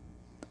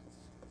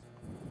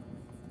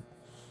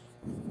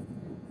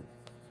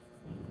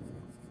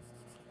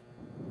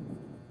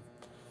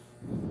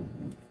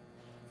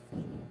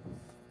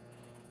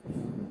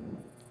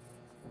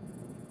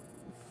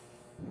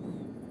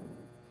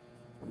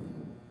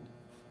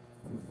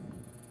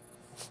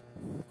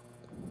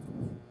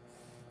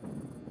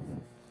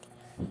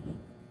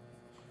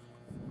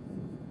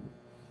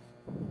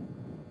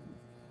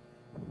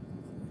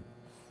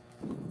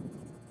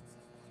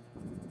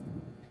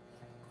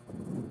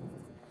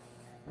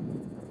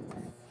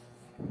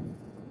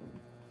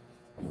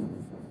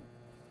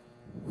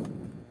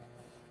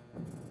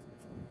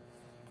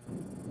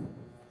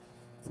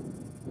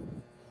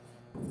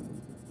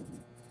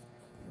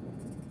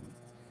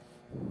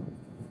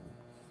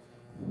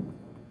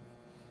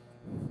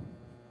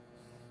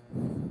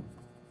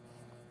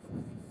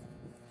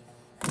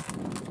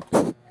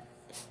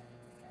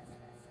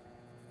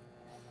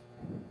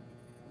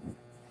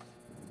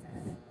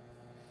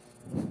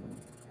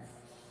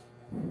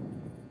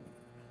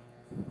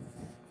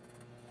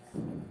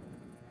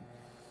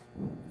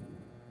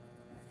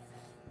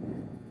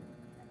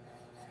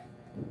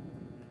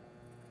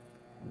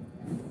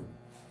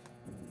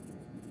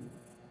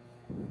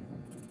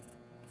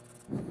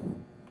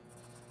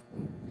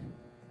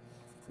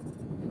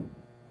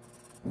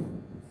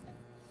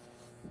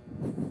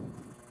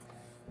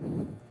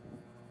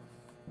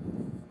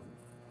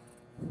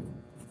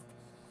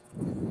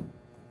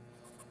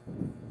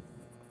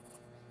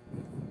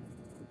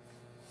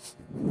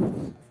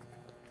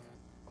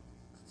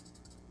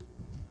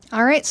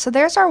 All right, so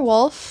there's our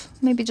wolf.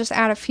 Maybe just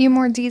add a few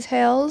more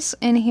details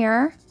in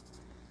here.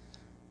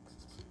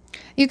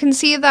 You can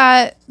see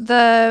that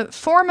the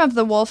form of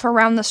the wolf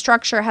around the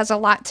structure has a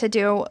lot to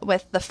do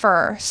with the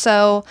fur.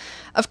 So,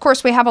 of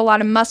course, we have a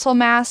lot of muscle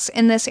mass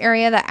in this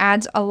area that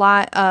adds a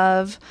lot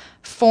of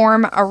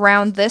form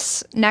around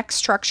this neck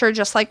structure,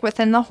 just like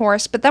within the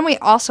horse. But then we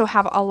also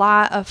have a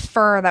lot of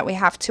fur that we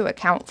have to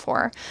account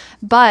for.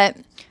 But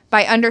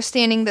by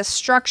understanding this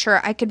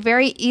structure, I could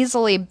very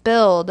easily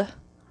build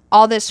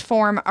all this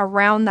form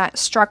around that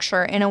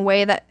structure in a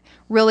way that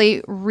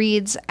really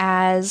reads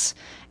as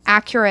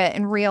accurate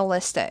and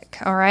realistic.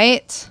 All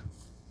right.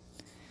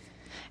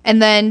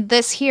 And then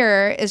this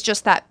here is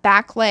just that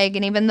back leg.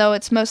 And even though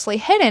it's mostly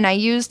hidden, I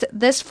used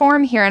this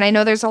form here. And I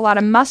know there's a lot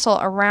of muscle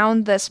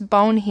around this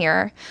bone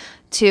here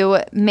to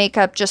make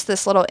up just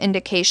this little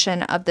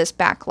indication of this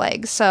back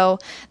leg. So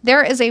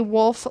there is a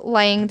wolf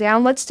laying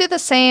down. Let's do the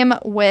same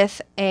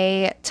with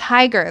a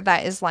tiger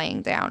that is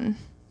laying down.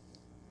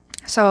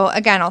 So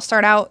again, I'll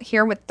start out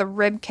here with the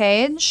rib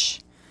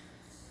cage.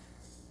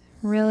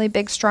 Really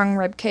big, strong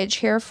rib cage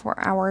here for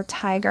our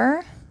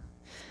tiger.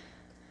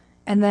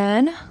 And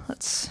then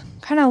let's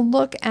kind of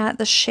look at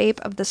the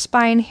shape of the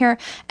spine here.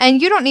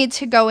 And you don't need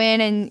to go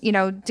in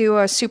and, do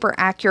a super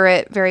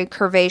accurate, very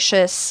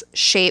curvaceous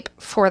shape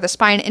for the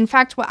spine. In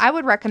fact, what I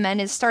would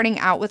recommend is starting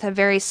out with a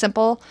very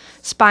simple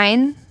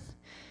spine,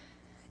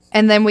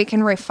 and then we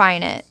can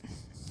refine it.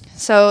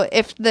 So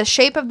if the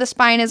shape of the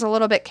spine is a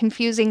little bit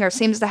confusing or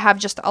seems to have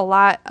just a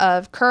lot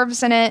of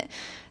curves in it,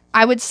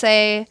 I would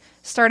say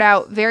start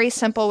out very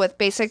simple with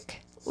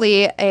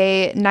basically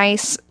a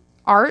nice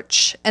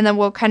arch, and then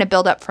we'll kind of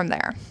build up from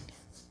there.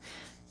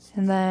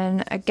 And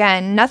then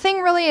again,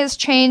 nothing really has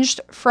changed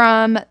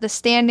from the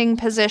standing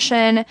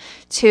position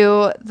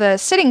to the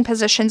sitting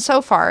position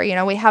so far.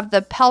 We have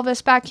the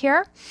pelvis back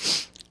here.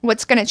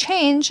 What's going to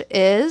change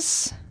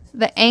is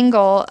the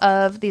angle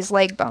of these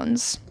leg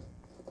bones.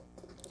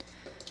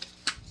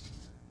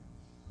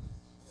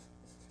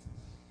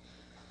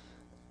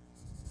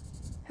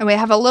 And we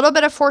have a little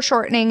bit of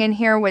foreshortening in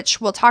here, which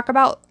we'll talk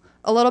about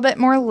a little bit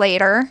more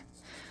later.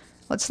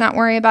 Let's not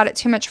worry about it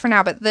too much for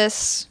now, but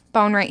this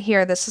bone right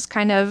here, this is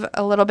kind of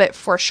a little bit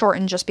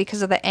foreshortened just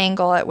because of the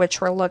angle at which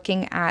we're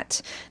looking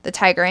at the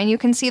tiger. And you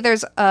can see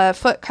there's a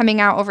foot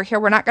coming out over here.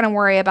 We're not going to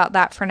worry about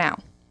that for now.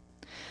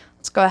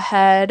 Let's go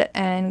ahead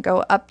and go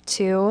up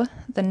to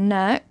the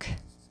neck.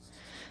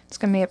 It's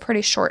going to be a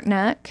pretty short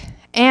neck.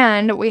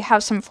 And we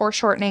have some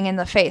foreshortening in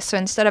the face. So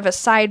instead of a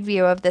side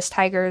view of this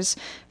tiger's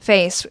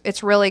face,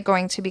 it's really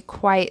going to be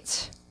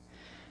quite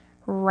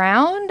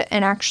round.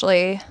 And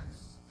actually,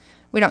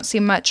 we don't see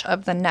much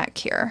of the neck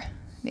here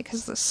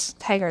because this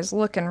tiger is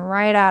looking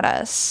right at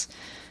us.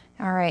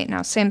 All right,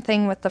 now same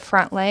thing with the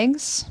front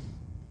legs.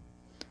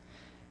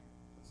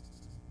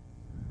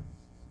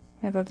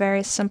 We have a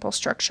very simple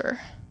structure.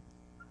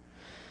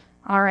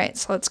 All right,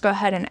 so let's go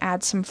ahead and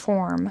add some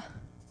form.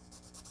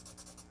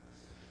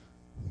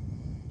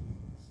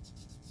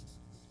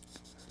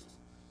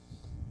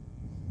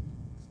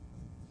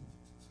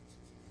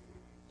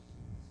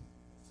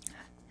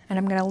 And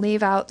I'm going to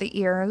leave out the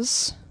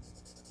ears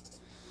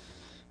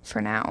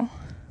for now.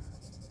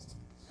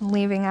 I'm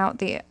leaving out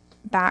the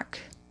back,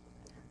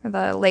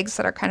 the legs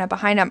that are kind of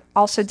behind. I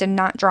also did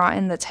not draw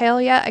in the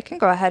tail yet. I can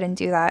go ahead and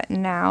do that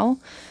now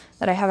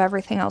that I have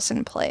everything else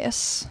in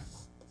place.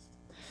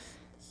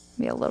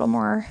 Be a little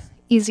more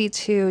easy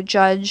to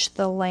judge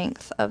the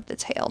length of the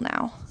tail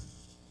now.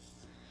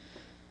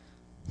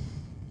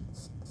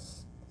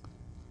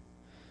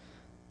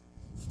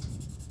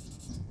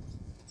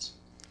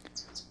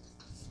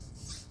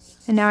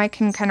 And now I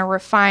can kind of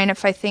refine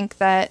if I think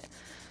that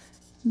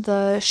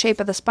the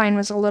shape of the spine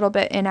was a little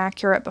bit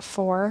inaccurate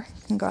before.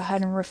 I can go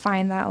ahead and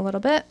refine that a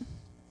little bit.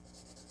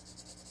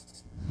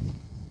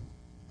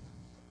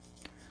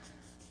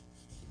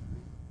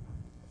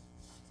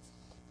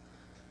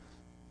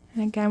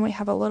 And again, we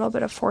have a little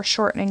bit of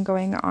foreshortening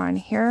going on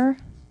here.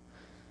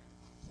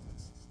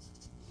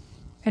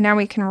 And now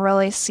we can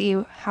really see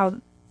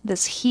how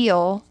this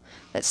heel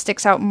that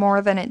sticks out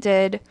more than it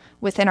did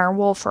within our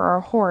wolf or our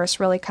horse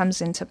really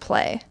comes into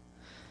play.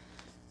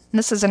 And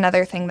this is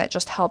another thing that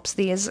just helps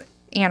these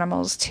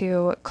animals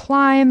to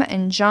climb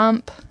and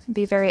jump,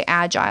 be very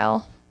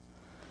agile.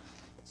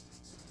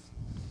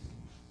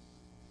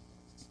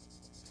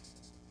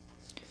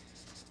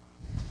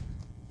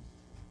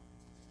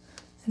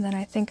 And then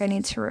I think I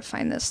need to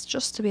refine this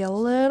just to be a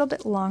little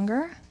bit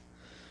longer.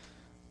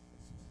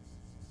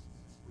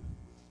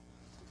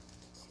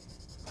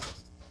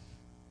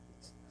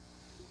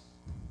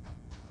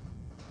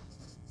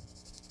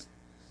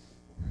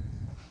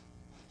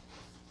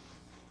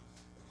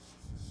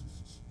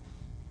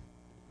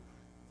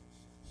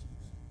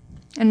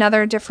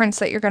 Another difference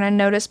that you're going to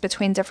notice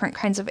between different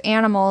kinds of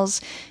animals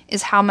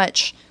is how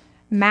much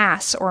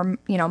mass or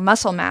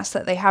muscle mass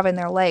that they have in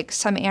their legs.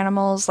 Some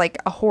animals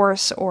like a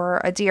horse or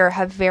a deer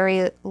have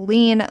very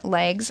lean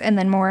legs, and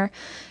then more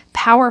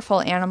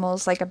powerful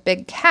animals like a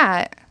big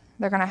cat,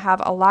 they're going to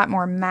have a lot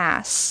more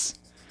mass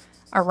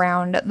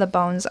around the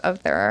bones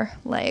of their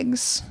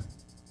legs.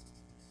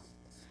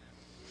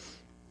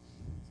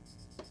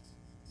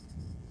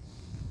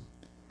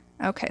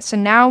 Okay, so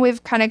now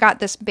we've kind of got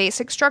this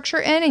basic structure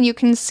in, and you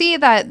can see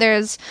that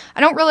I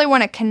don't really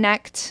want to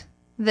connect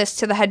this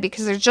to the head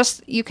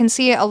because you can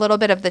see a little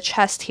bit of the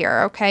chest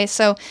here, okay?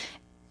 So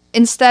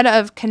instead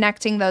of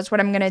connecting those, what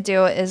I'm going to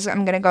do is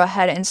I'm going to go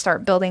ahead and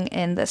start building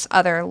in this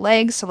other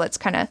leg. So let's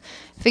kind of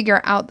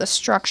figure out the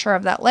structure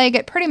of that leg.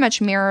 It pretty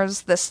much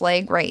mirrors this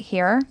leg right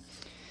here.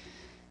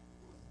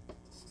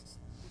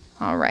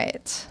 All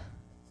right.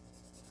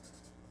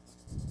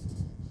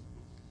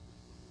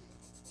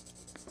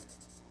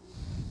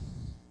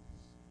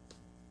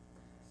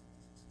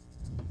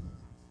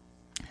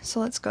 So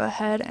let's go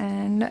ahead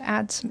and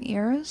add some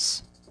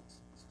ears.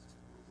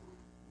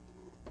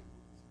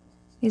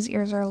 These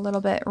ears are a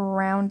little bit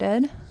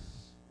rounded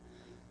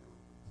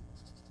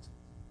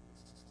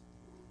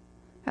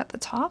at the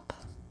top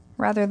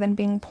rather than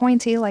being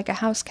pointy like a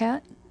house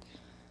cat.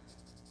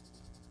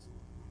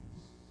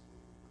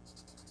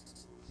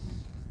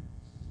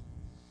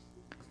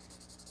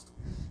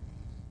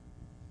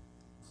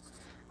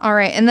 All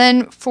right, and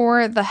then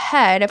for the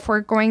head, if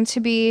we're going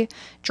to be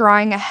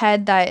drawing a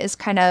head that is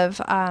kind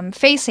of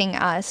facing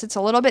us, it's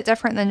a little bit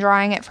different than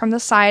drawing it from the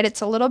side.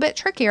 It's a little bit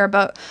trickier,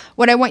 but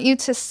what I want you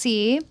to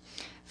see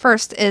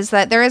first is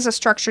that there is a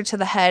structure to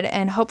the head,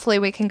 and hopefully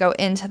we can go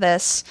into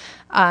this.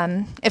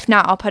 If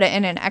not, I'll put it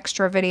in an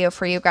extra video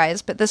for you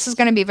guys, but this is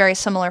going to be very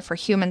similar for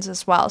humans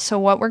as well. So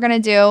what we're going to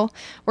do,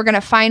 we're going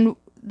to find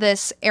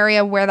this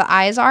area where the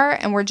eyes are,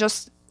 and we're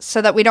just, so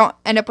that we don't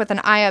end up with an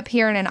eye up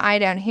here and an eye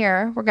down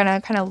here, we're going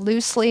to kind of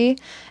loosely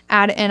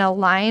add in a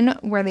line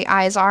where the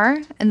eyes are,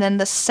 and then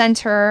the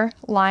center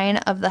line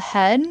of the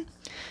head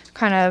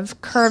kind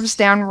of curves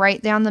down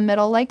right down the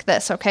middle like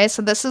this, okay?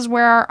 So this is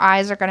where our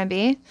eyes are going to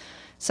be.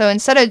 So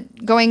instead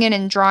of going in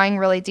and drawing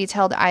really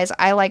detailed eyes,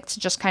 I like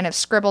to just kind of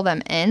scribble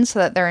them in so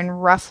that they're in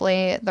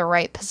roughly the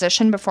right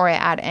position before I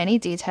add any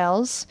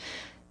details.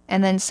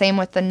 And then same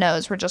with the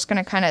nose. We're just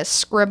going to kind of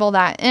scribble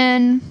that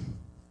in.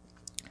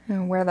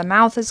 And where the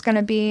mouth is going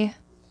to be.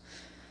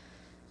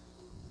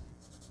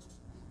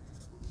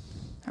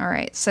 All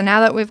right, so now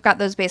that we've got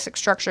those basic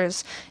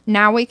structures,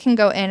 now we can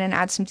go in and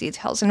add some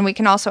details. And we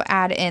can also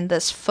add in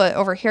this foot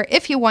over here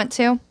if you want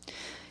to.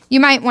 You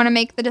might want to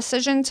make the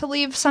decision to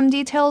leave some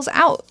details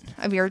out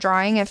of your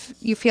drawing if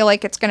you feel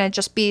like it's going to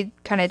just be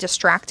kind of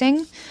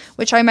distracting,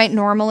 which I might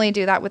normally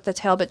do that with the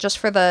tail, but just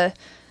for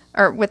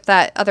with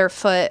that other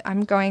foot,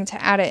 I'm going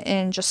to add it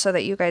in just so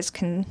that you guys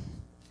can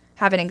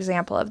have an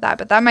example of that.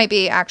 But that might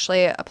be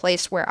actually a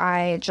place where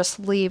I just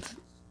leave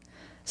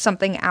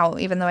something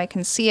out. Even though I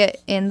can see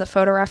it in the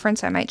photo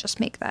reference, I might just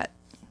make that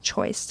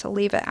choice to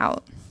leave it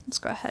out. Let's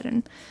go ahead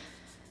and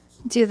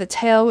do the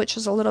tail, which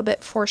is a little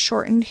bit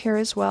foreshortened here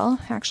as well.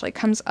 It actually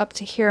comes up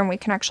to here, and we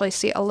can actually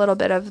see a little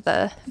bit of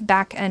the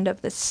back end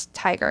of this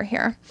tiger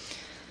here.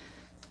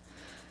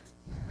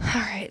 All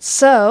right,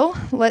 so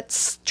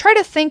let's try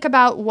to think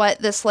about what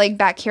this leg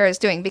back here is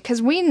doing,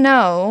 because we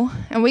know,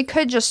 and we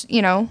could just,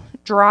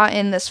 draw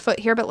in this foot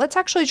here, but let's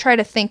actually try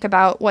to think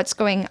about what's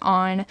going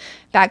on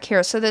back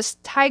here. So this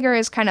tiger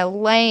is kind of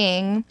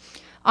laying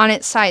on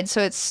its side,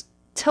 so it's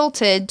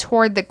tilted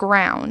toward the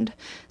ground.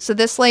 So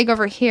this leg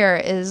over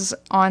here is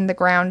on the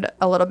ground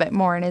a little bit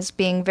more and is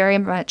being very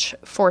much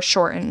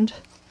foreshortened.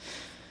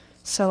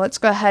 So let's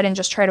go ahead and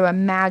just try to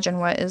imagine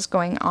what is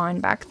going on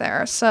back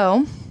there.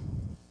 So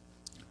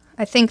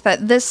I think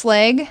that this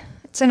leg,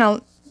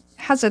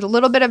 has a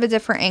little bit of a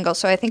different angle,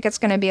 so I think it's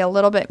going to be a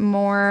little bit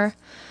more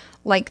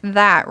like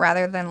that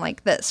rather than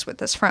like this with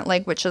this front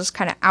leg, which is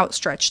kind of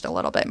outstretched a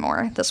little bit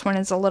more. This one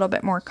is a little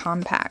bit more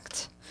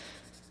compact.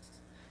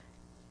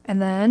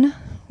 And then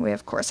we,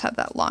 of course, have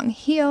that long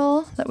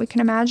heel that we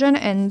can imagine,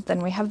 and then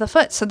we have the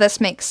foot. So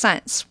this makes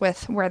sense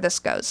with where this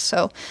goes.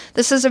 So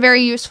this is a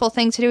very useful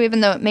thing to do,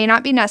 even though it may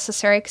not be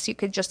necessary, because you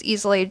could just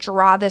easily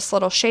draw this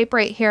little shape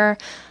right here.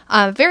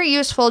 Very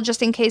useful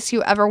just in case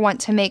you ever want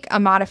to make a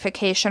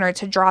modification or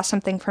to draw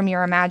something from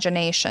your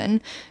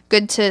imagination.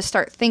 Good to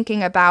start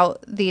thinking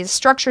about these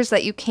structures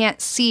that you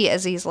can't see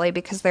as easily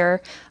because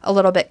they're a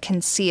little bit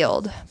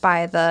concealed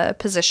by the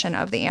position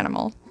of the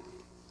animal.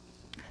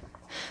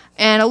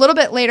 And a little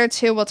bit later,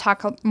 too, we'll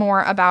talk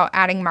more about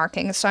adding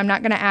markings. So I'm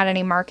not going to add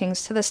any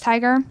markings to this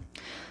tiger.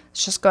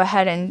 Let's just go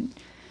ahead and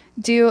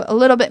do a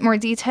little bit more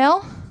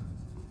detail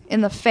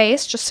in the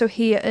face, just so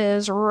he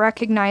is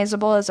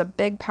recognizable as a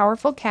big,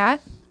 powerful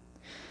cat.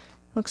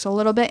 Looks a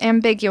little bit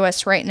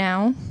ambiguous right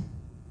now.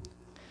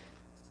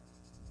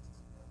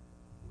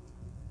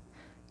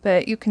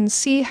 But you can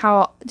see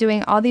how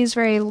doing all these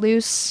very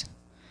loose,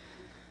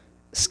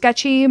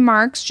 sketchy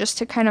marks just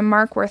to kind of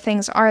mark where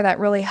things are, that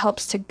really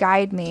helps to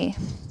guide me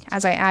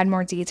as I add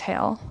more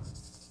detail.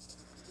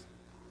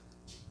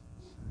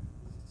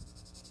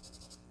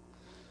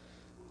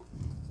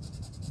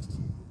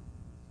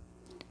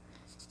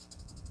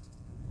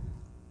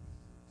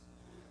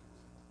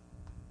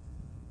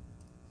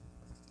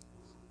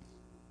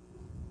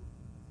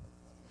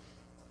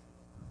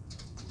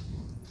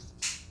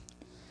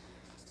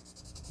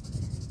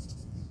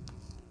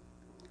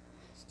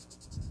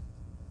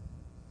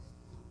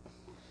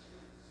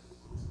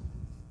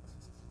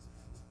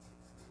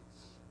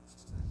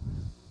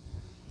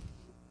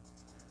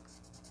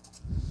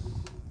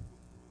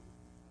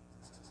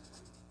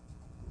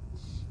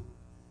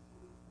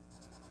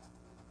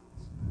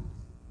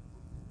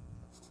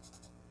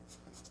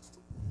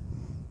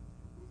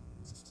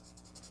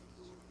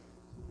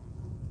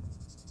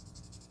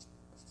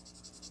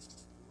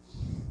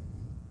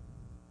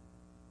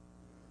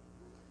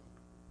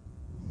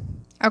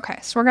 Okay,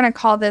 so we're going to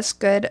call this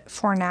good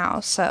for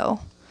now. So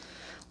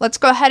let's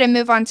go ahead and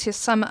move on to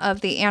some of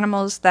the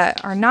animals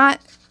that are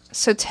not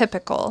so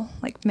typical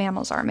like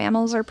mammals are.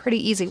 Mammals are pretty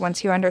easy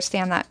once you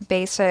understand that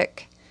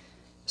basic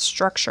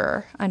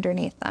structure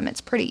underneath them.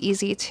 It's pretty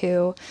easy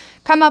to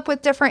come up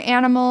with different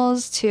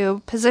animals,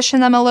 to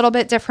position them a little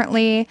bit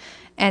differently,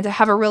 and to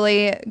have a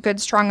really good,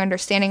 strong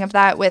understanding of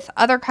that with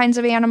other kinds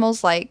of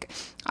animals like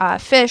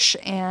fish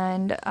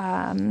and,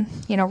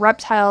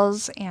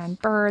 reptiles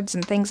and birds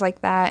and things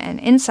like that, and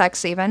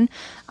insects even.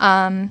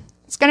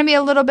 It's going to be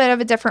a little bit of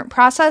a different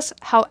process.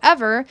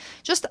 However,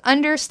 just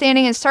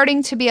understanding and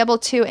starting to be able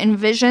to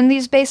envision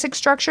these basic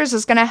structures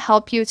is going to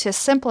help you to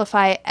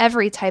simplify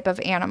every type of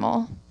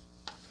animal.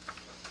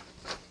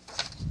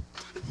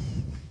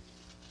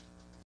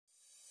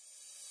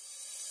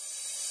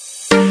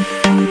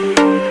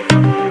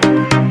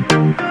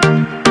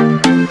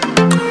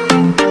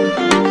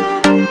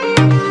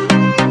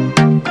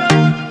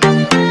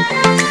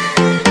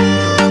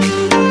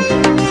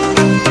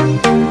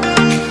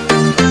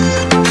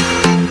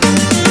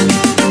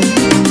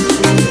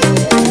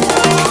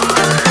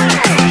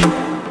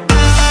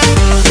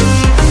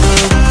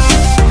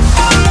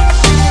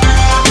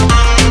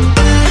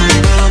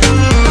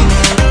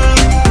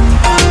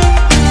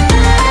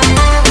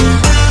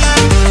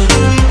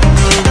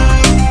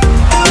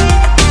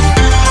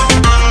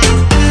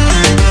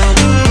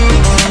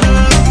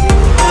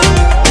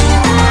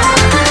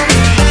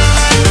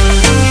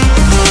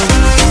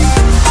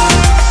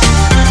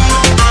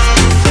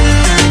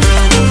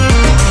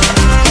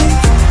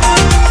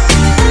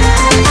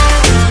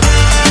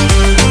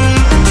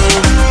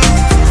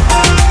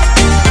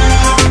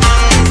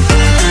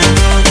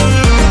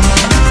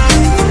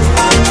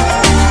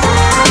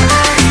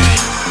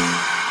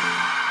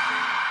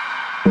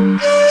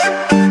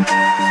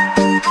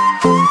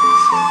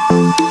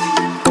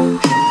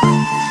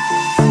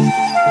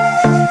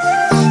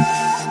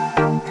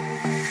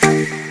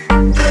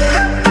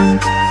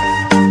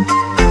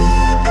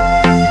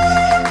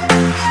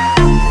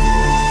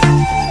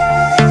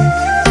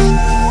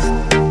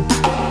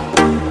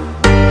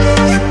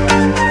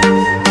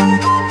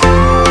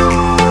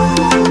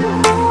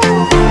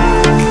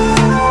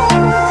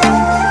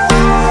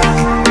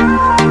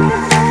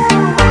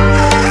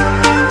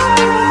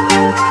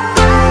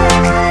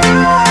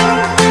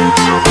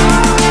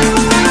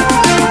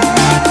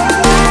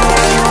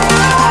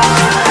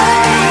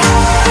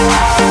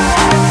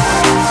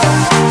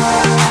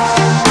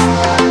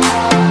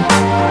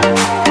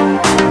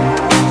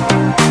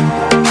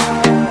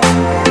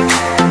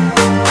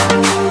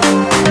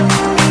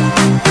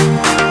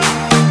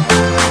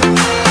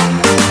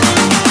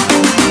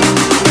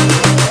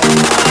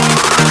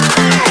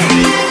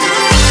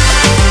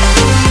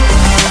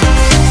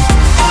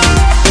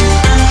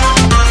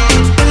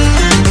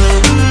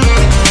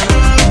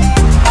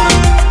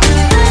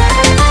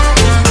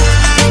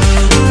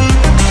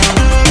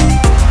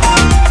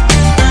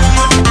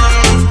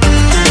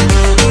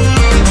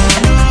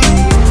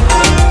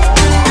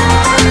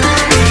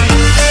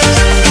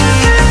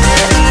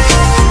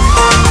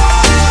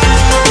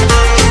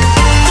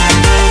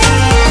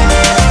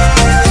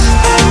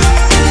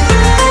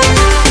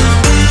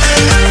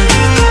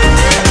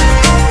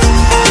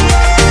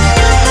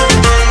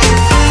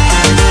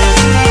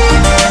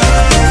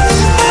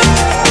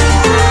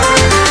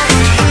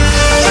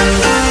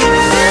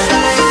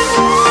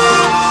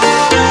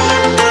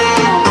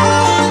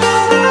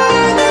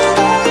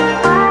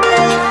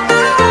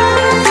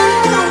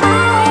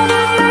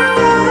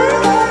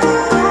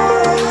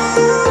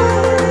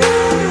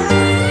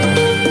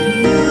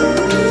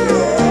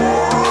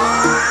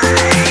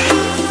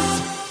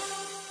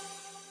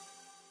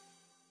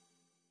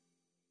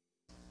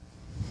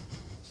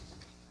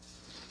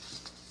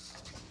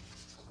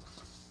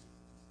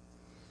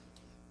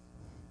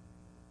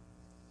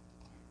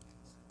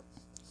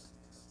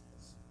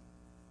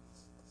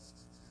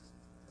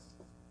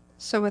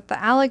 So with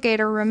the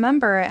alligator,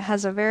 remember it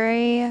has a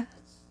very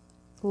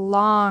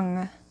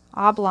long,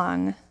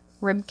 oblong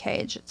rib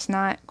cage. It's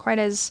not quite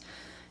as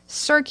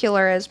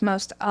circular as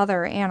most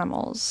other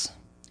animals.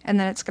 And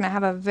then it's going to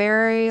have a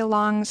very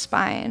long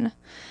spine.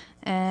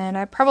 And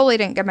I probably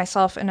didn't give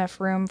myself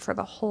enough room for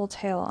the whole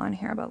tail on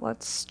here, but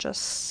let's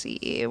just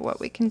see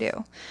what we can do.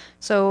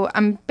 So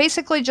I'm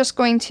basically just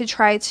going to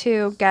try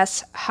to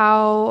guess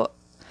how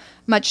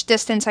much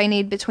distance I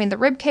need between the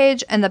rib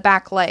cage and the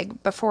back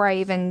leg before I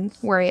even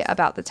worry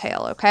about the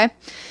tail, okay?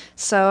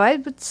 So I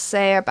would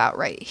say about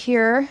right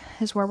here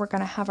is where we're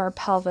going to have our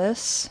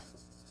pelvis.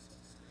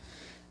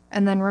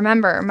 And then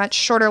remember, much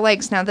shorter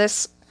legs. Now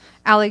this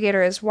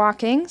alligator is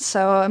walking,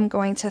 so I'm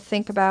going to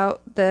think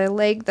about the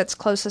leg that's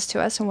closest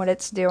to us and what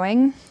it's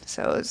doing.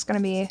 So it's going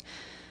to be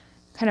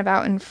kind of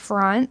out in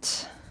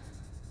front.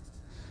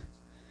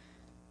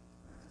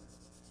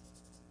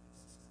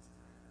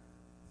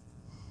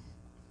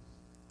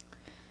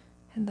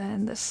 And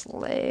then this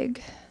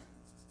leg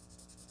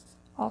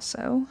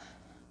also.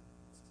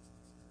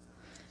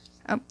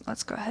 Oh,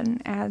 let's go ahead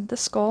and add the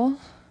skull.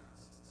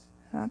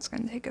 That's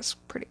going to take us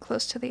pretty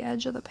close to the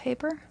edge of the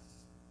paper.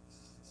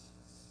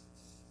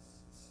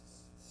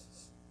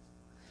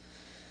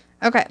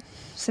 Okay,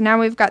 so now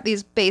we've got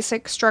these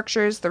basic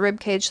structures, the rib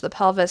cage, the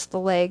pelvis, the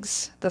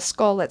legs, the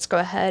skull. Let's go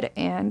ahead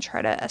and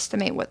try to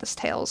estimate what this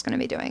tail is going to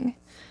be doing.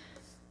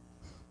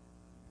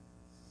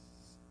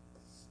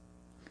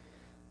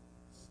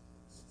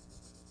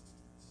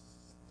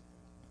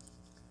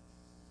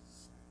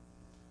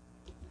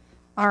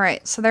 All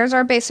right, so there's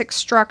our basic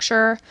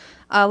structure.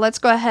 Let's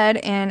go ahead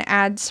and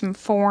add some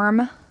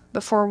form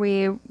before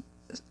we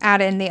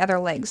add in the other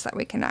legs that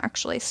we can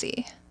actually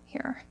see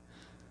here.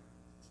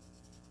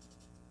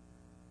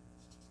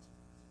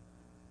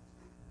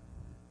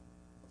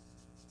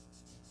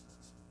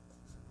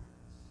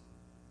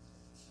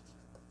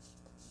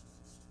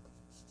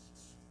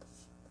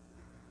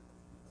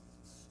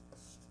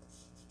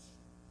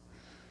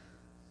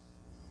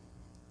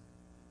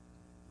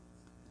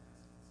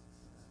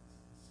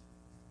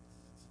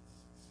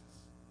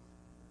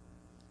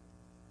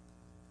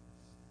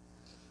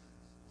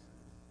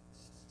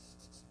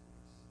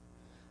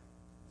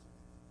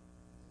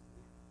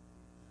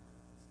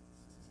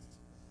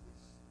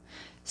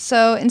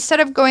 So instead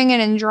of going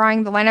in and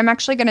drawing the line, I'm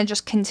actually going to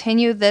just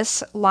continue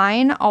this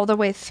line all the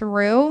way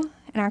through,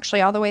 and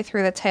actually all the way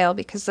through the tail,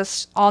 because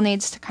this all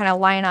needs to kind of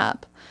line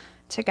up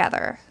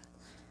together.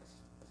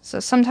 So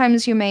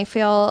sometimes you may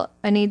feel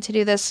a need to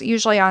do this,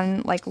 usually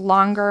on like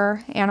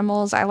longer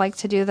animals. I like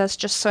to do this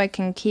just so I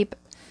can keep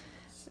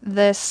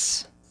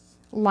this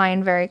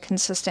line very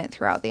consistent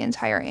throughout the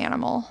entire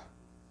animal.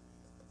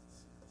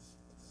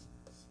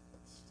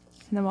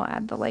 And then we'll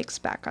add the legs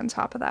back on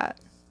top of that.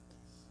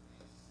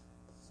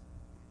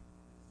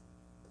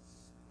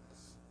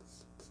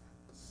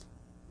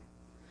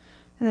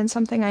 And then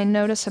something I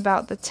notice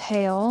about the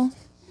tail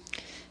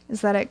is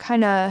that it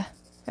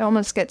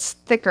almost gets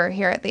thicker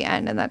here at the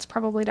end, and that's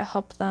probably to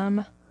help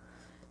them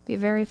be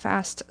very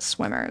fast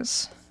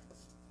swimmers.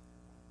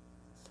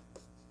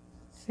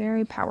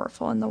 Very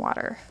powerful in the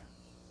water.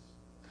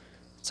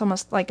 It's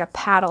almost like a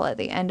paddle at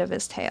the end of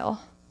his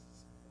tail.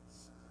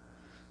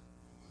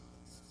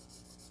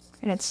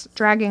 And it's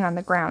dragging on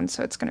the ground,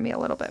 so it's going to be a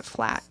little bit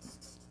flat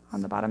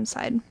on the bottom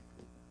side.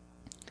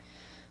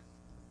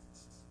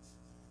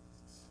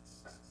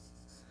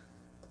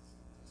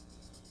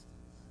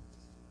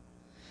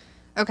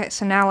 Okay,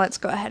 so now let's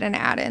go ahead and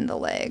add in the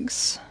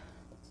legs.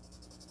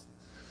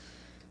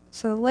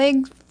 So the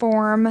leg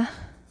form,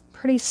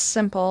 pretty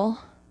simple.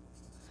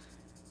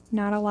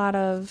 Not a lot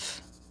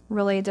of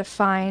really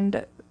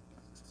defined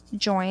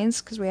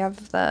joints because we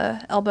have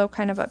the elbow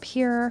kind of up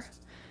here,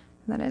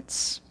 and then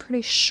it's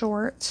pretty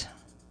short.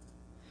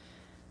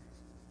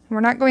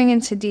 We're not going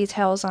into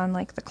details on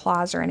like the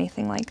claws or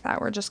anything like that.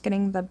 We're just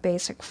getting the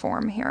basic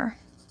form here.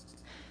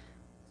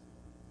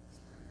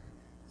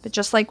 But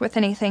just like with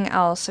anything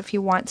else, if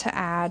you want to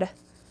add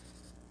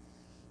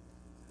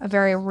a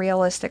very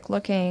realistic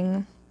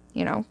looking,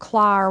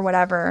 claw or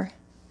whatever,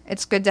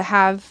 it's good to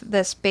have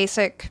this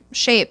basic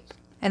shape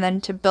and then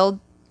to build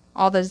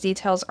all those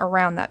details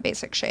around that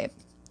basic shape.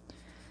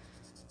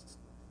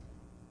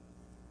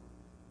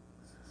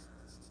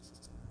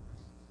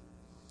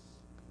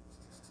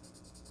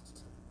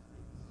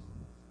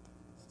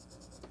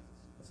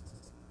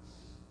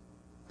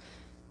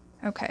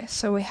 Okay,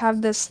 so we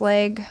have this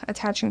leg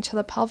attaching to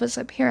the pelvis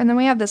up here, and then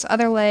we have this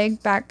other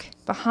leg back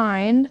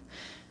behind.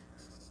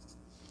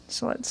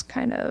 So let's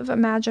kind of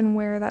imagine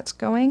where that's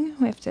going.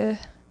 We have to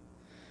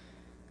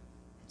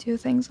do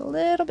things a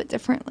little bit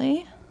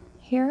differently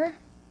here.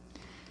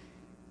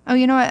 Oh,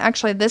 you know what?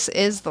 Actually, this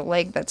is the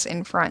leg that's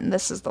in front, and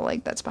this is the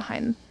leg that's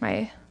behind.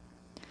 My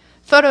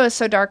photo is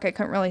so dark I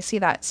couldn't really see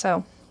that,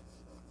 so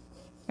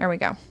there we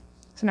go.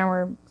 So now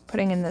we're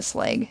putting in this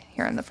leg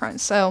here in the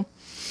front. So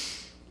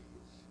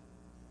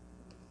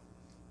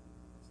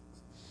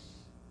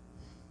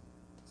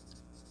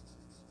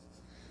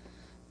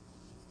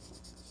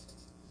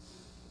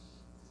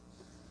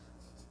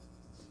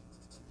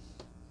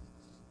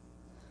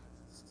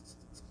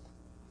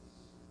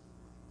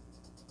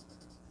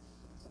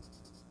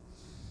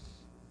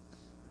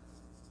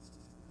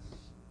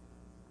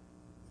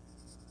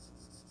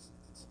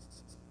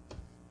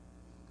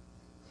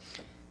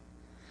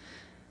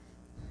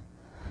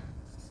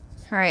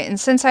alright, and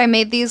since I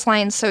made these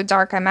lines so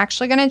dark, I'm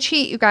actually going to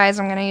cheat, you guys.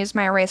 I'm going to use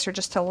my eraser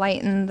just to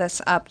lighten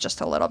this up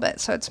just a little bit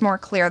so it's more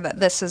clear that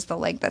this is the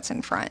leg that's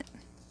in front.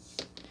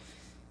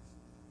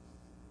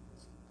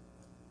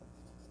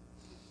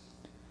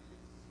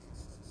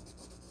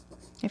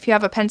 If you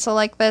have a pencil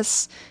like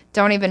this,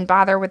 don't even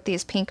bother with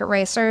these pink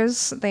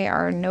erasers. They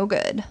are no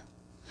good.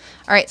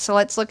 Alright, so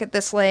let's look at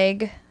this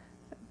leg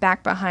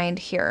back behind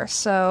here.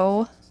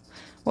 So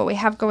what we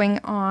have going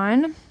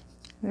on,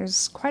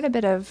 there's quite a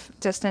bit of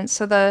distance.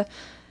 So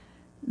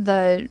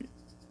the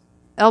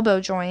elbow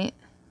joint,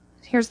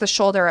 here's the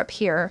shoulder up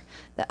here.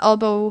 The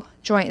elbow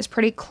joint is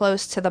pretty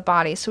close to the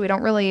body, so we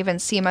don't really even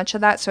see much of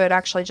that. So it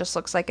actually just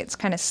looks like it's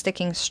kind of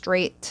sticking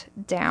straight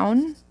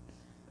down.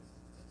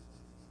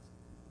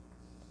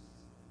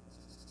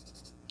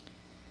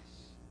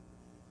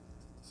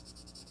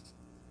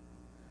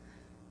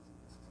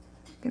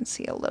 You can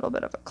see a little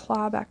bit of a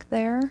claw back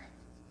there.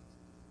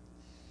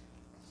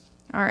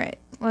 All right,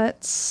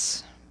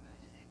 let's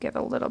give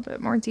a little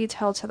bit more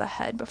detail to the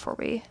head before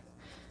we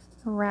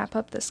wrap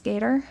up this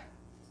gator.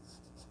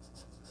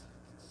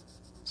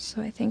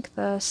 So I think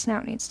the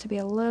snout needs to be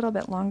a little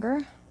bit longer.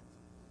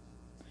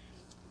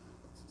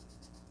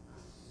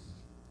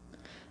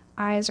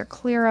 Eyes are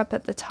clear up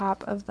at the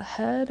top of the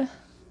head,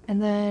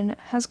 and then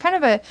has kind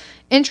of a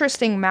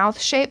interesting mouth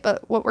shape,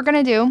 but what we're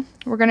going to do,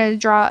 we're going to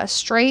draw a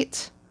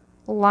straight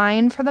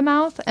line for the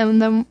mouth,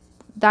 and then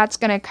that's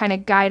going to kind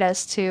of guide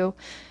us to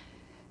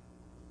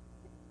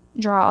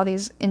draw all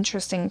these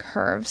interesting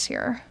curves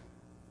here.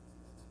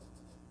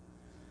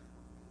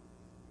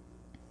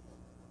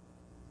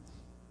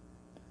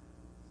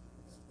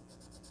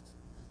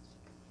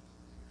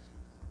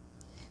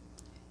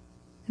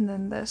 And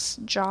then this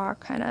jaw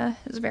kind of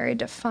is very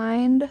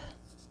defined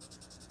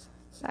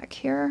back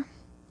here.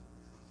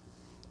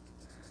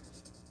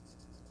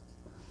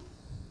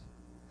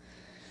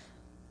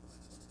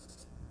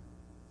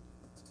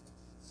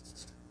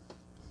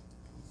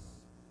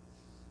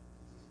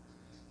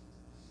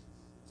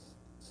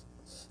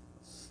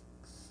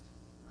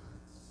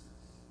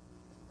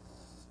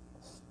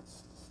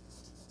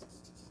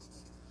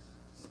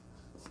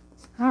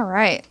 All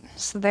right,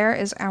 so there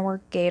is our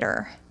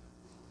gator.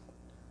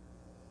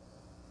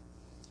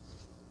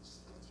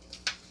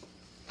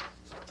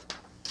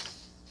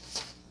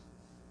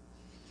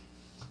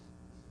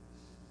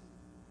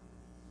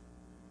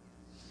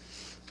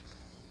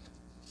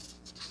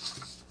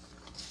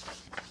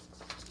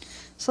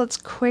 So let's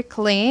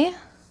quickly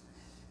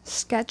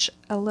sketch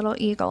a little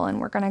eagle, and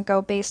we're going to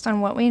go based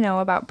on what we know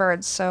about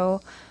birds.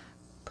 So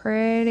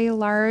pretty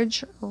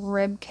large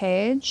rib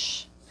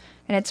cage,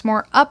 and it's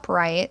more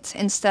upright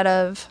instead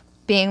of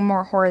being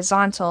more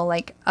horizontal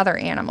like other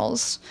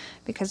animals,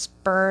 because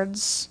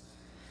birds,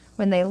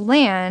 when they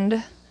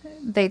land,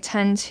 they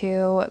tend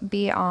to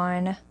be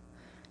on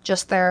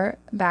just their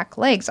back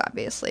legs,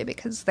 obviously,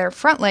 because their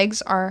front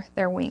legs are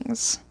their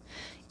wings.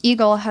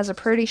 Eagle has a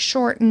pretty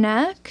short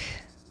neck,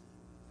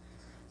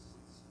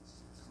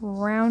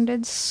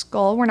 rounded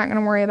skull. We're not going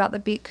to worry about the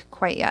beak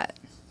quite yet.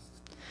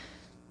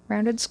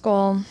 Rounded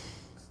skull,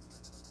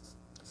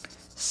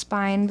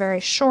 spine very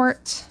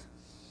short,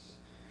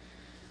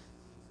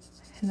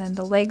 and then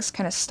the legs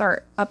kind of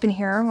start up in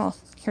here. Well,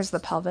 here's the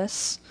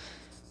pelvis.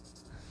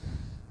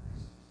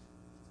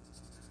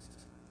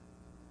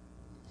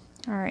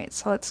 All right,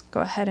 so let's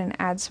go ahead and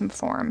add some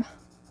form.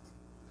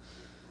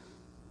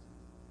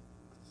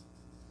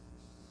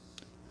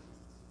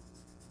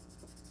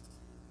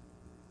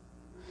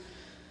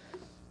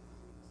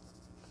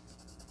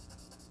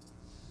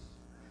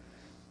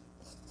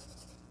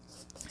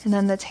 And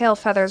then the tail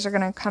feathers are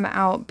going to come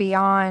out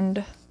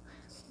beyond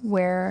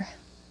where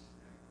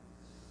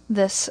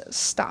this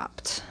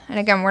stopped. And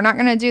again, we're not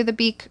going to do the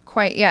beak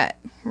quite yet.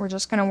 We're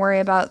just going to worry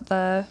about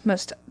the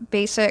most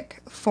basic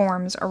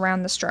forms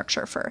around the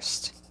structure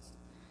first.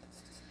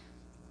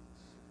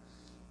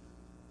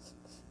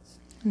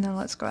 And then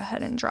let's go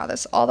ahead and draw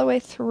this all the way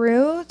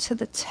through to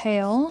the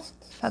tail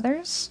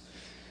feathers.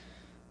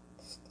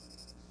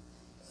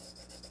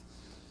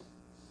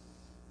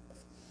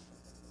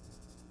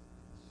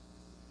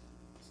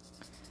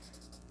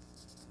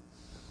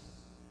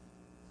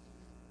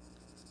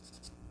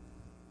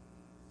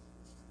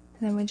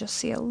 And then we just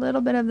see a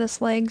little bit of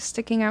this leg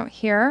sticking out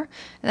here.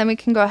 And then we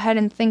can go ahead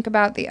and think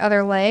about the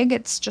other leg.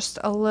 It's just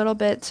a little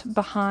bit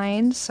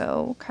behind,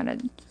 so kind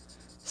of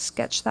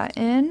sketch that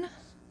in,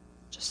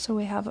 just so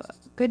we have a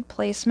good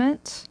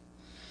placement.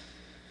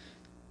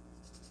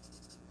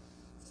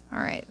 All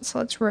right, so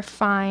let's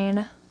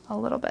refine a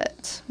little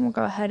bit. We'll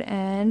go ahead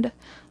and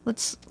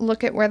let's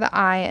look at where the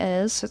eye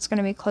is. So it's going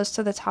to be close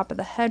to the top of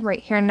the head right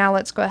here. Now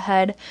let's go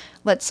ahead,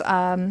 let's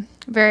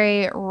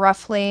very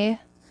roughly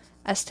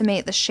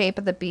estimate the shape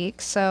of the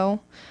beak.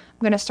 So I'm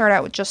going to start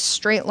out with just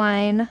straight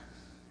line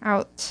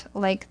out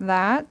like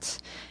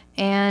that.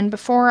 And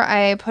before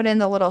I put in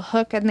the little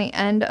hook in the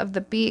end of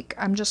the beak,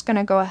 I'm just going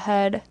to go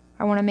ahead,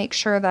 I want to make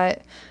sure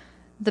that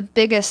the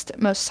biggest,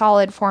 most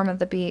solid form of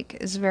the beak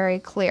is very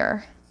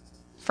clear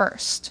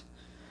first.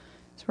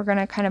 So we're going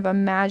to kind of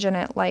imagine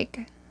it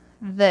like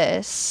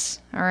this,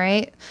 all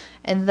right?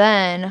 And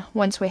then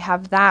once we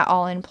have that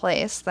all in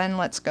place, then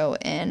let's go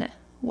in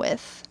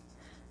with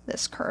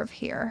this curve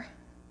here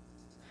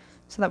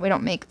so that we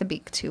don't make the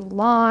beak too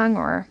long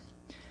or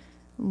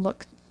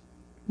look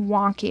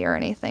wonky or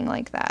anything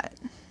like that.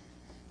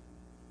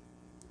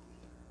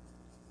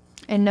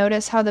 And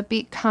notice how the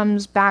beak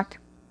comes back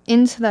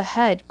into the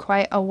head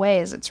quite a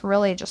ways. It's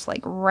really just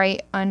like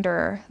right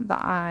under the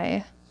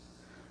eye.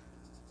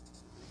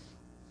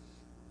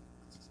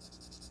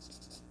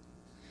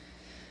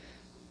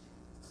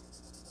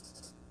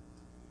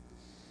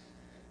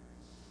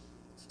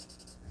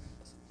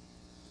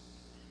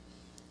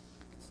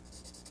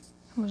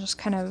 We'll just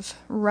kind of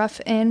rough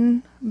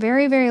in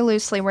very, very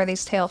loosely where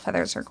these tail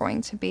feathers are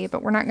going to be,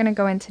 but we're not going to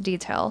go into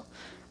detail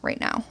right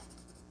now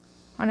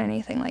on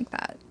anything like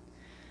that.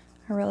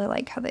 I really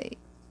like how the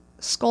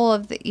skull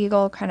of the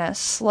eagle kind of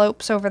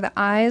slopes over the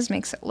eyes,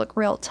 makes it look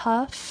real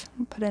tough.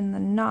 I'll put in the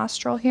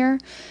nostril here,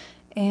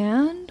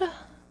 and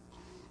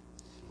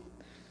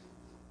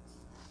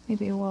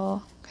maybe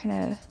we'll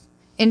kind of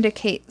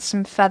indicate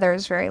some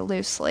feathers very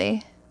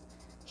loosely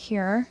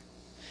here.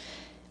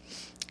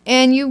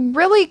 And you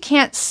really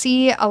can't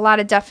see a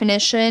lot of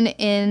definition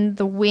in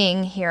the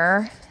wing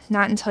here,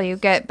 not until you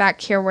get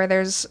back here where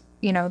there's,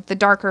 you know, the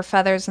darker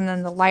feathers and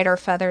then the lighter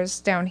feathers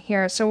down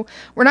here. So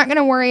we're not going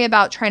to worry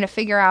about trying to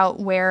figure out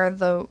where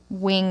the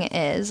wing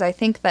is. I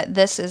think that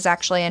this is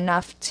actually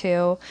enough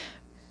to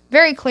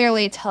very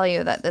clearly tell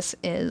you that this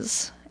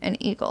is an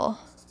eagle,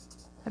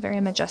 a very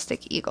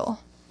majestic eagle.